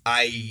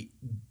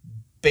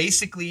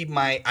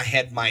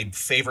had my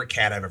favorite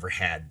cat I've ever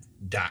had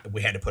die.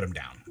 We had to put him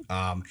down.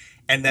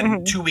 And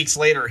then 2 weeks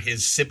later,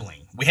 his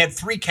sibling. We had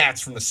 3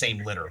 cats from the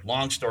same litter.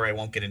 Long story, I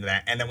won't get into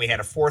that. And then we had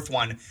a 4th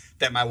one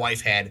that my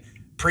wife had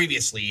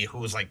previously, who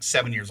was like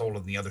 7 years older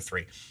than the other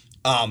 3.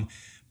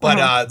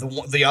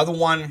 The other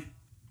one,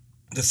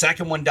 the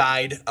second one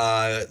died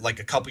like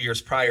a couple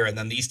years prior, and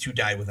then these 2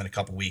 died within a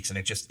couple weeks, and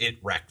it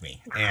wrecked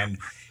me. And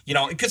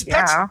because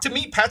pets, to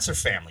me, pets are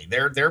family.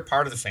 They're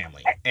part of the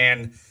family,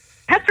 and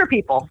pets are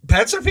people.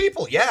 Pets are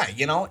people, yeah,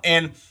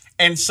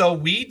 and so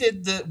we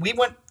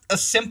went a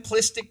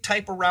simplistic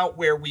type of route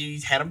where we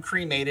had them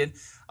cremated,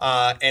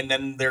 and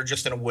then they're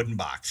just in a wooden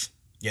box,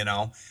 We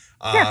got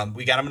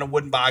them in a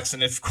wooden box,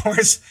 and of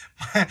course,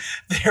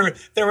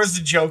 there was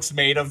the jokes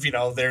made of,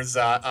 there's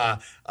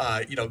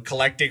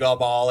collecting them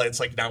all. It's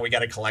like, now we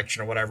got a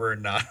collection or whatever,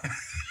 and my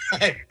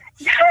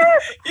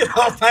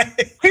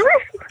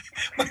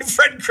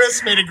friend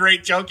Chris made a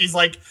great joke. He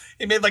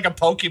made like a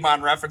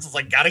Pokemon reference. It's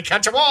like, gotta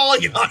catch them all.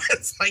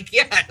 It's like,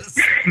 yes.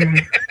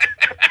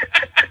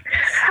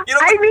 You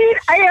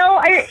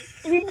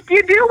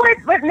do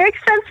what makes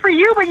sense for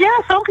you, but yeah,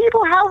 some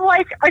people have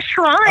like a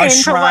shrine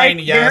to like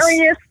yes.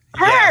 various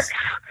pets. Yes,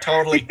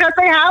 totally. Because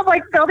they have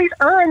like all these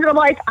urns, and I'm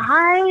like,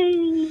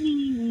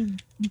 I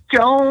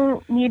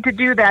don't need to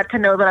do that to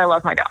know that I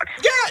love my dog.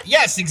 Yeah,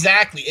 yes,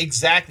 exactly.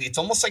 It's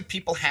almost like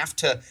people have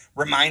to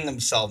remind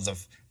themselves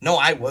of, no,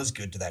 I was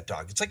good to that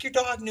dog. It's like your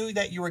dog knew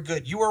that you were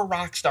good. You were a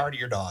rock star to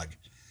your dog.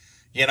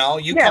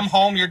 Come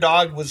home, your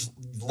dog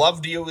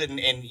loved you,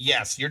 and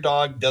yes, your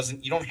dog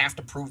you don't have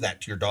to prove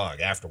that to your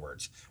dog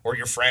afterwards, or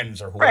your friends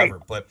or whoever.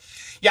 Right. But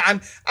yeah,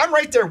 I'm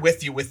right there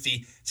with you with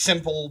the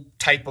simple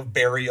type of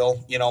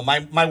burial.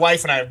 My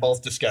wife and I have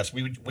both discussed,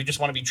 we just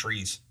want to be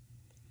trees.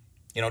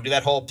 Do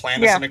that whole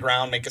plant us in the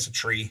ground, make us a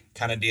tree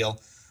kind of deal.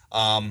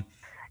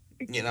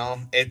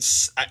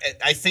 It's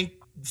I think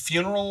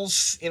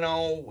funerals,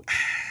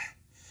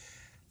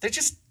 they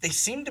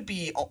seem to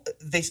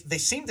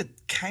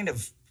kind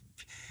of,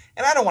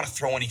 and I don't want to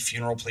throw any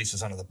funeral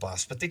places under the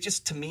bus, but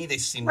to me, they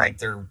seem like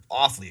they're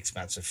awfully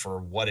expensive for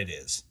what it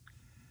is.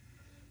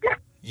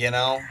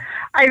 Yeah.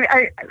 I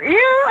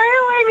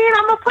mean,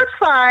 on the flip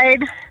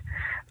side,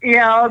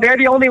 they're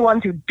the only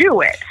ones who do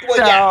it. Well,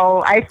 so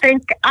yeah. I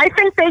think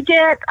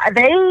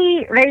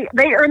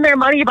they earn their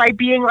money by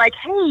being like,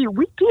 hey,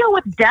 we deal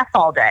with death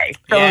all day.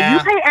 So Yeah. you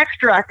pay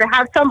extra to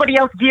have somebody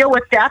else deal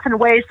with death in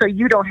ways so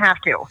you don't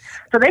have to.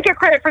 So they get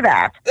credit for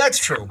that. That's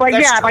true. But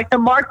That's yeah, true. like the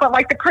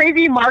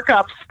crazy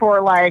markups for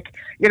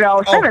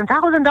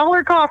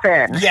 $7,000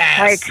 coffin.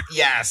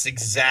 Yes,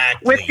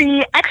 exactly. With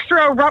the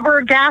extra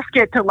rubber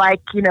gasket to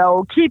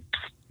keep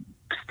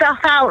stuff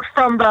out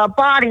from the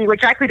body,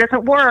 which actually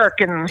doesn't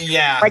work, and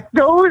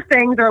those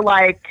things are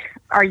like,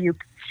 are you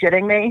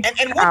shitting me?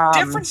 And what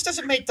difference does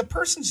it make? The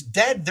person's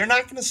dead. They're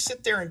not going to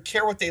sit there and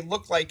care what they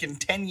look like in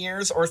 10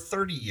 years or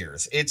 30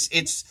 years. If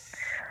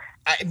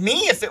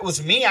it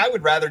was me, I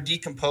would rather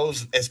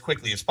decompose as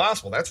quickly as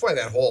possible. That's why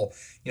that whole,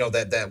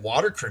 that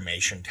water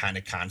cremation kind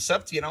of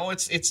concept,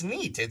 it's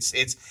neat.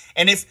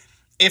 And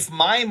if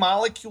my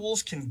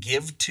molecules can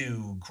give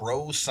to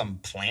grow some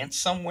plants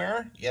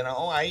somewhere,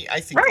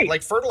 I think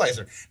like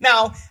fertilizer.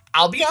 Now,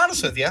 I'll be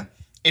honest with you.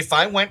 If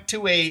I went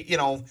to a,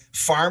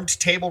 farm to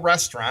table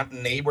restaurant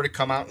and they were to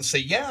come out and say,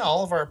 yeah,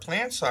 all of our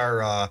plants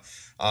are,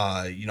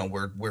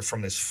 we're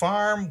from this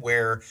farm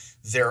where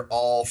they're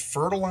all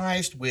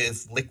fertilized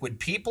with liquid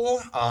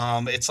people.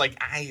 It's like,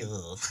 I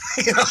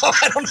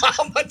don't know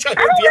how much I would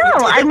be able to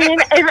do. I mean,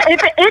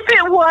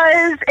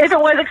 if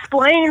it was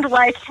explained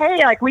like,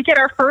 hey, like we get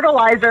our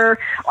fertilizer,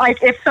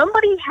 like if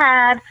somebody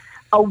had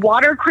a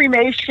water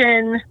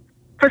cremation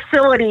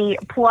facility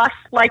plus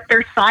like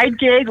their side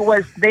gig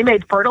was they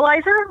made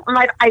fertilizer.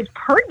 I've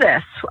heard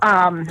this.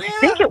 I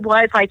think it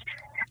was like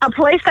a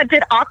place that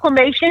did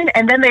aquamation,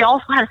 and then they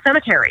also had a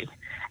cemetery.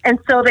 And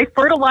so they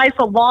fertilized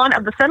the lawn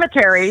of the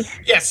cemetery.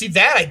 Yeah, see,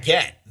 that I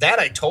get. That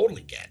I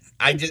totally get.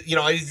 I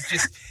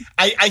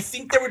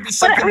think there would be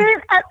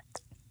something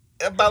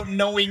about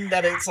knowing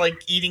that it's like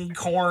eating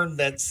corn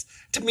that's,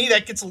 to me,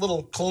 that gets a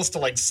little close to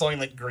like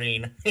Soylent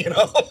Green,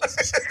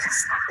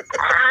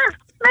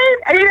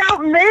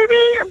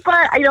 Maybe,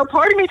 but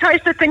part of me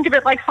tries to think of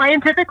it like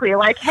scientifically,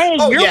 like, hey,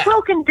 you're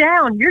broken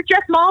down, you're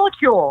just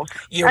molecules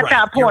at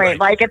that point.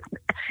 Like it's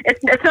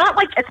not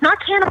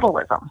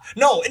cannibalism.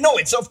 No,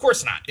 it's of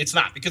course not. It's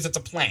not, because it's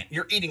a plant.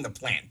 You're eating the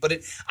plant. But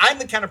I'm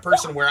the kind of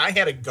person where I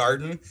had a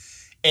garden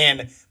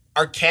and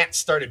our cat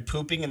started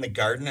pooping in the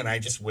garden, and I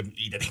just wouldn't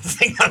eat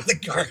anything out of the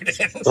garden.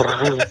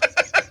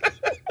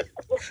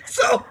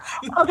 So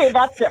okay,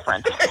 that's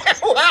different.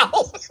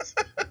 Wow.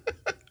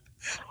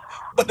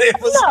 But it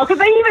was no, because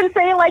they even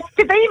say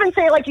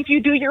like if you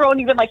do your own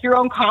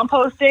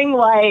composting,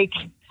 like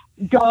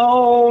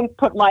don't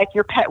put like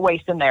your pet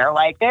waste in there.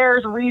 Like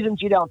there's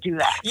reasons you don't do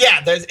that.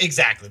 Yeah, there's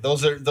exactly.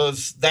 That's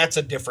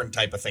a different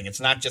type of thing. It's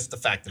not just the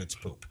fact that it's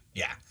poop.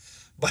 Yeah.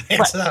 But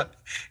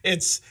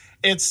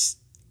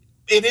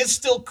it is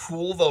still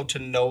cool though to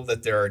know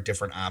that there are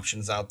different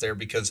options out there,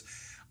 because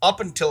up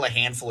until a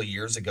handful of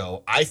years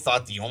ago, I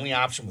thought the only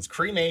option was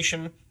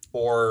cremation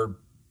or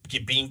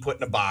being put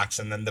in a box,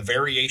 and then the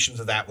variations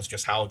of that was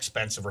just how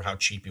expensive or how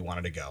cheap you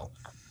wanted to go.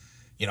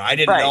 I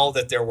didn't know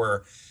that there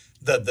were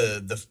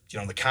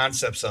the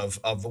concepts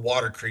of the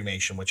water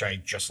cremation, which I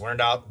just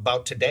learned out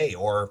about today,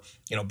 or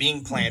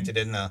being planted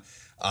in the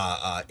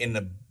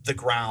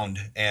ground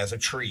as a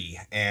tree,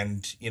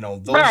 and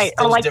those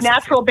or like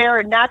natural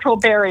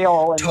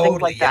burial and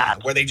things like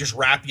that, where they just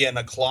wrap you in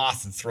a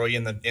cloth and throw you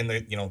in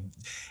the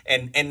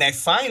and I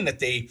find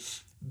that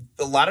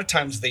a lot of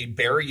times they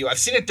bury you. I've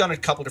seen it done a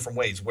couple different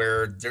ways,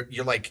 where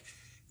you're like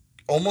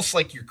almost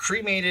like you're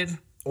cremated,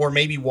 or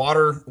maybe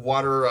water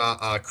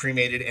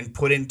cremated and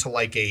put into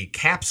like a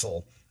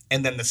capsule,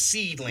 and then the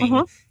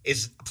seedling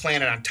is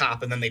planted on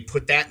top, and then they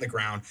put that in the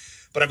ground.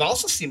 But I've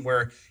also seen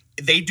where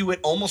they do it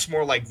almost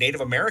more like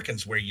Native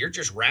Americans, where you're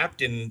just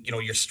wrapped in,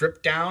 you're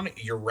stripped down,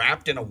 you're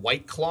wrapped in a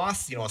white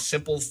cloth, a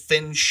simple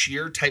thin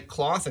sheer type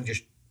cloth, and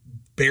just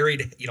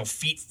buried,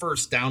 feet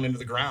first down into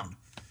the ground.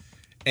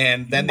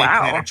 And then they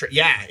plant a tree.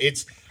 Yeah,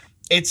 it's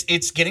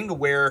getting to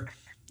where,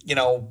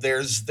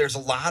 there's a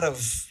lot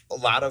of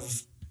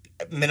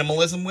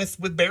minimalism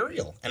with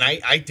burial, and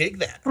I dig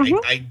that.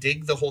 I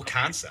dig the whole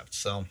concept.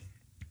 So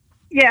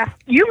yeah,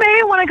 you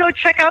may want to go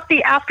check out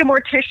the Ask a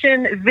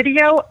Mortician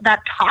video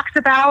that talks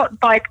about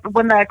like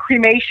when the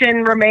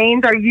cremation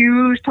remains are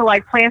used to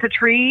like plant a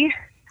tree,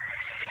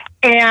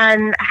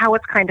 and how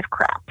it's kind of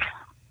crap.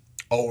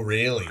 Oh,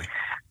 really?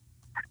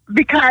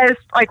 Because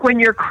like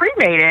when you're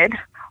cremated,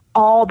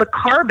 all the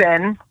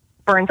carbon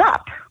burns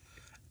up.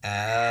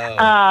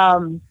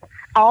 Oh.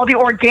 All the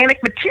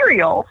organic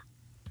material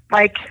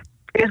like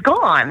is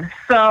gone.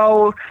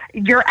 So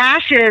your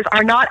ashes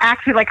are not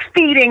actually like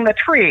feeding the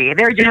tree.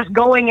 They're just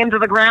going into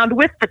the ground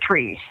with the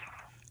tree.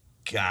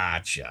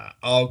 Gotcha.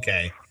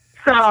 Okay.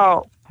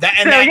 So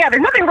yeah,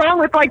 there's nothing wrong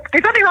with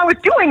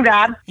doing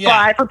that.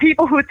 Yeah. But for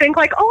people who think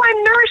like, oh,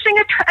 I'm nourishing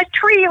a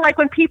tree, like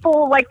when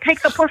people like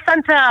take the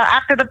placenta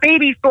after the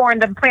baby's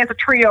born and plant a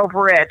tree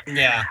over it.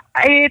 Yeah.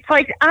 It's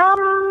like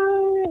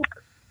from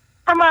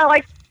a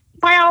like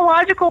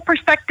biological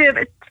perspective,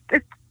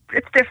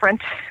 it's different.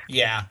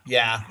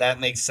 Yeah, that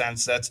makes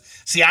sense.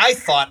 I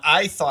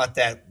thought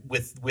that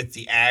with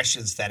the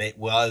ashes that it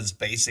was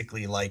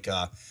basically like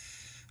a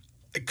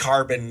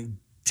carbon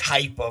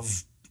type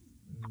of,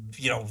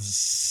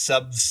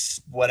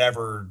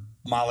 whatever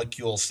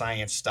molecule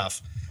science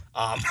stuff.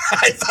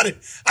 I thought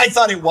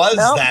it was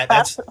Nope,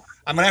 that.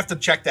 I'm gonna have to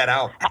check that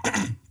out.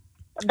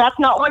 That's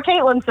not what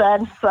Caitlin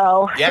said.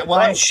 So yeah,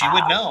 well, she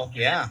would know.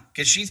 Yeah,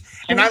 because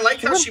I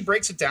like how she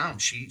breaks it down.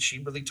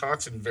 She really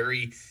talks in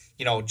very,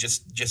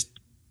 just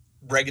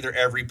regular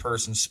every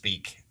person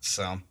speak.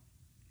 So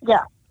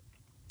yeah.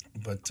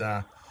 But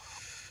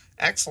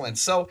excellent.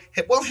 So,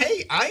 well,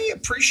 hey, I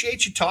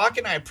appreciate you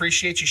talking. I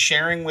appreciate you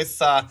sharing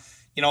with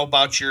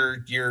about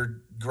your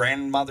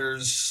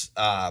grandmother's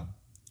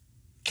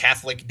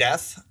Catholic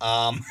death,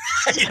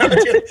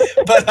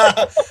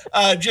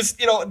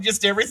 just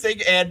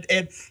everything, and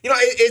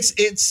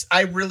it's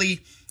I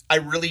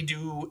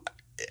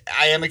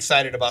am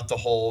excited about the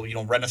whole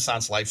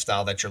Renaissance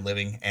lifestyle that you're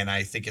living, and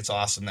I think it's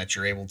awesome that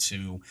you're able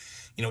to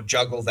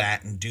juggle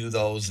that and do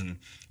those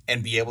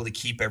and be able to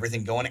keep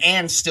everything going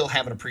and still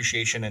have an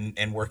appreciation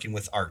and working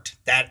with art.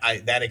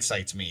 That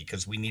excites me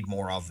because we need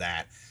more of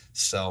that.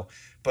 So,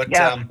 but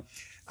yeah.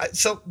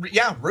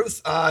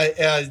 Ruth,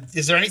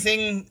 is there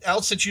anything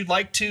else that you'd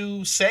like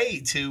to say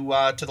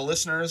to the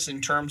listeners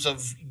in terms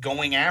of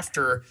going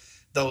after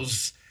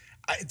those?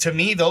 To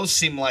me, those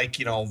seem like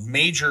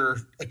major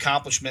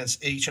accomplishments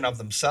each and of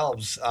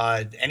themselves.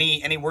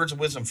 Any words of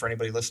wisdom for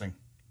anybody listening?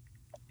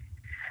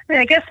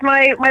 I guess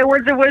my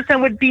words of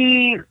wisdom would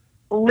be: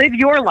 live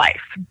your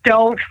life.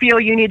 Don't feel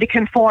you need to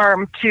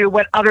conform to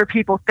what other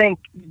people think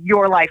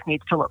your life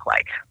needs to look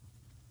like.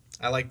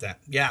 I like that.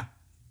 Yeah.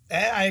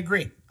 I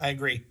agree.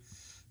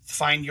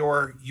 Find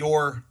your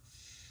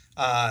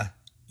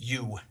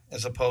you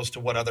as opposed to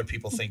what other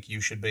people think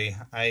you should be.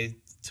 I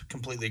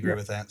completely agree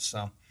with that.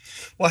 So,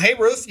 well, hey,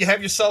 Ruth, you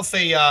have yourself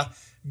a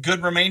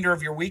good remainder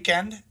of your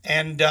weekend.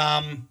 And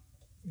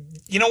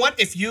you know what?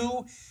 If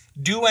you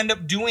do end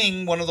up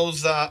doing one of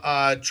those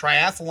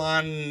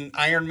triathlon,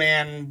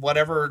 Ironman,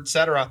 whatever,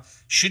 etc.,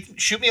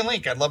 shoot me a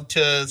link. I'd love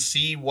to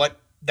see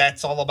what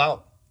that's all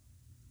about.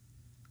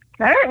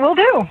 All right, will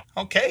do.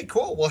 Okay,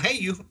 cool. Well, hey,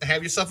 you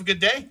have yourself a good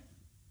day.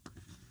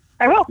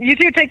 I will. You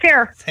too. Take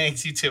care.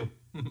 Thanks. You too.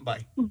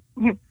 Bye.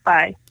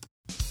 Bye.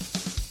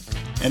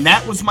 And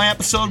that was my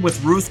episode with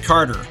Ruth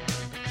Carter.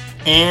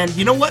 And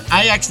you know what?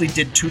 I actually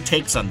did 2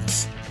 takes on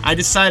this. I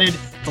decided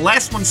the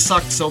last one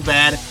sucked so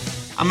bad,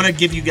 I'm going to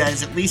give you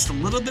guys at least a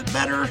little bit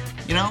better,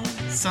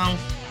 So,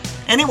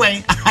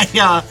 anyway,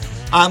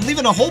 I'm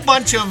leaving a whole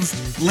bunch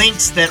of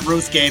links that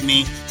Ruth gave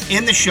me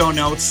in the show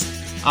notes.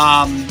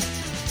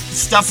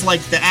 Stuff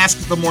like the Ask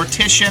the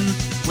Mortician,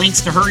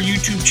 links to her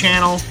YouTube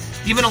channel,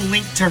 even a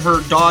link to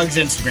her dog's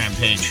Instagram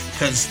page,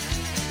 because,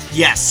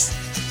 yes.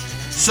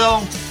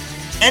 So,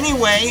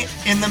 anyway,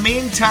 in the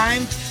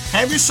meantime,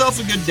 have yourself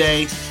a good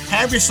day,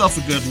 have yourself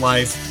a good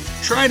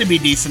life, try to be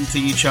decent to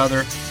each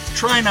other,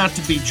 try not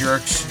to be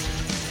jerks,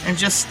 and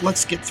just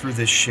let's get through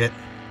this shit,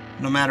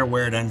 no matter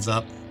where it ends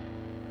up.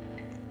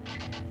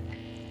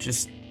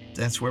 Just,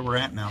 that's where we're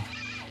at now.